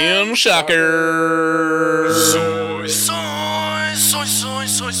dong in shockers. Soy, soy, soy, soy,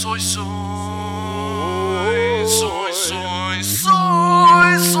 soy, soy, soy. Soy, soy,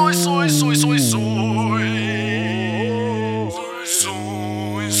 soy, soy, soy, soy, soy, soy.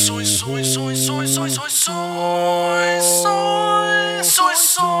 Soy, soy, soy, soy, soy, soy, soy, soy. Soy, soy,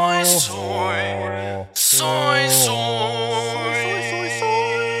 soy, soy, soy,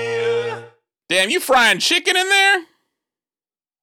 soy. Damn, you frying chicken in there?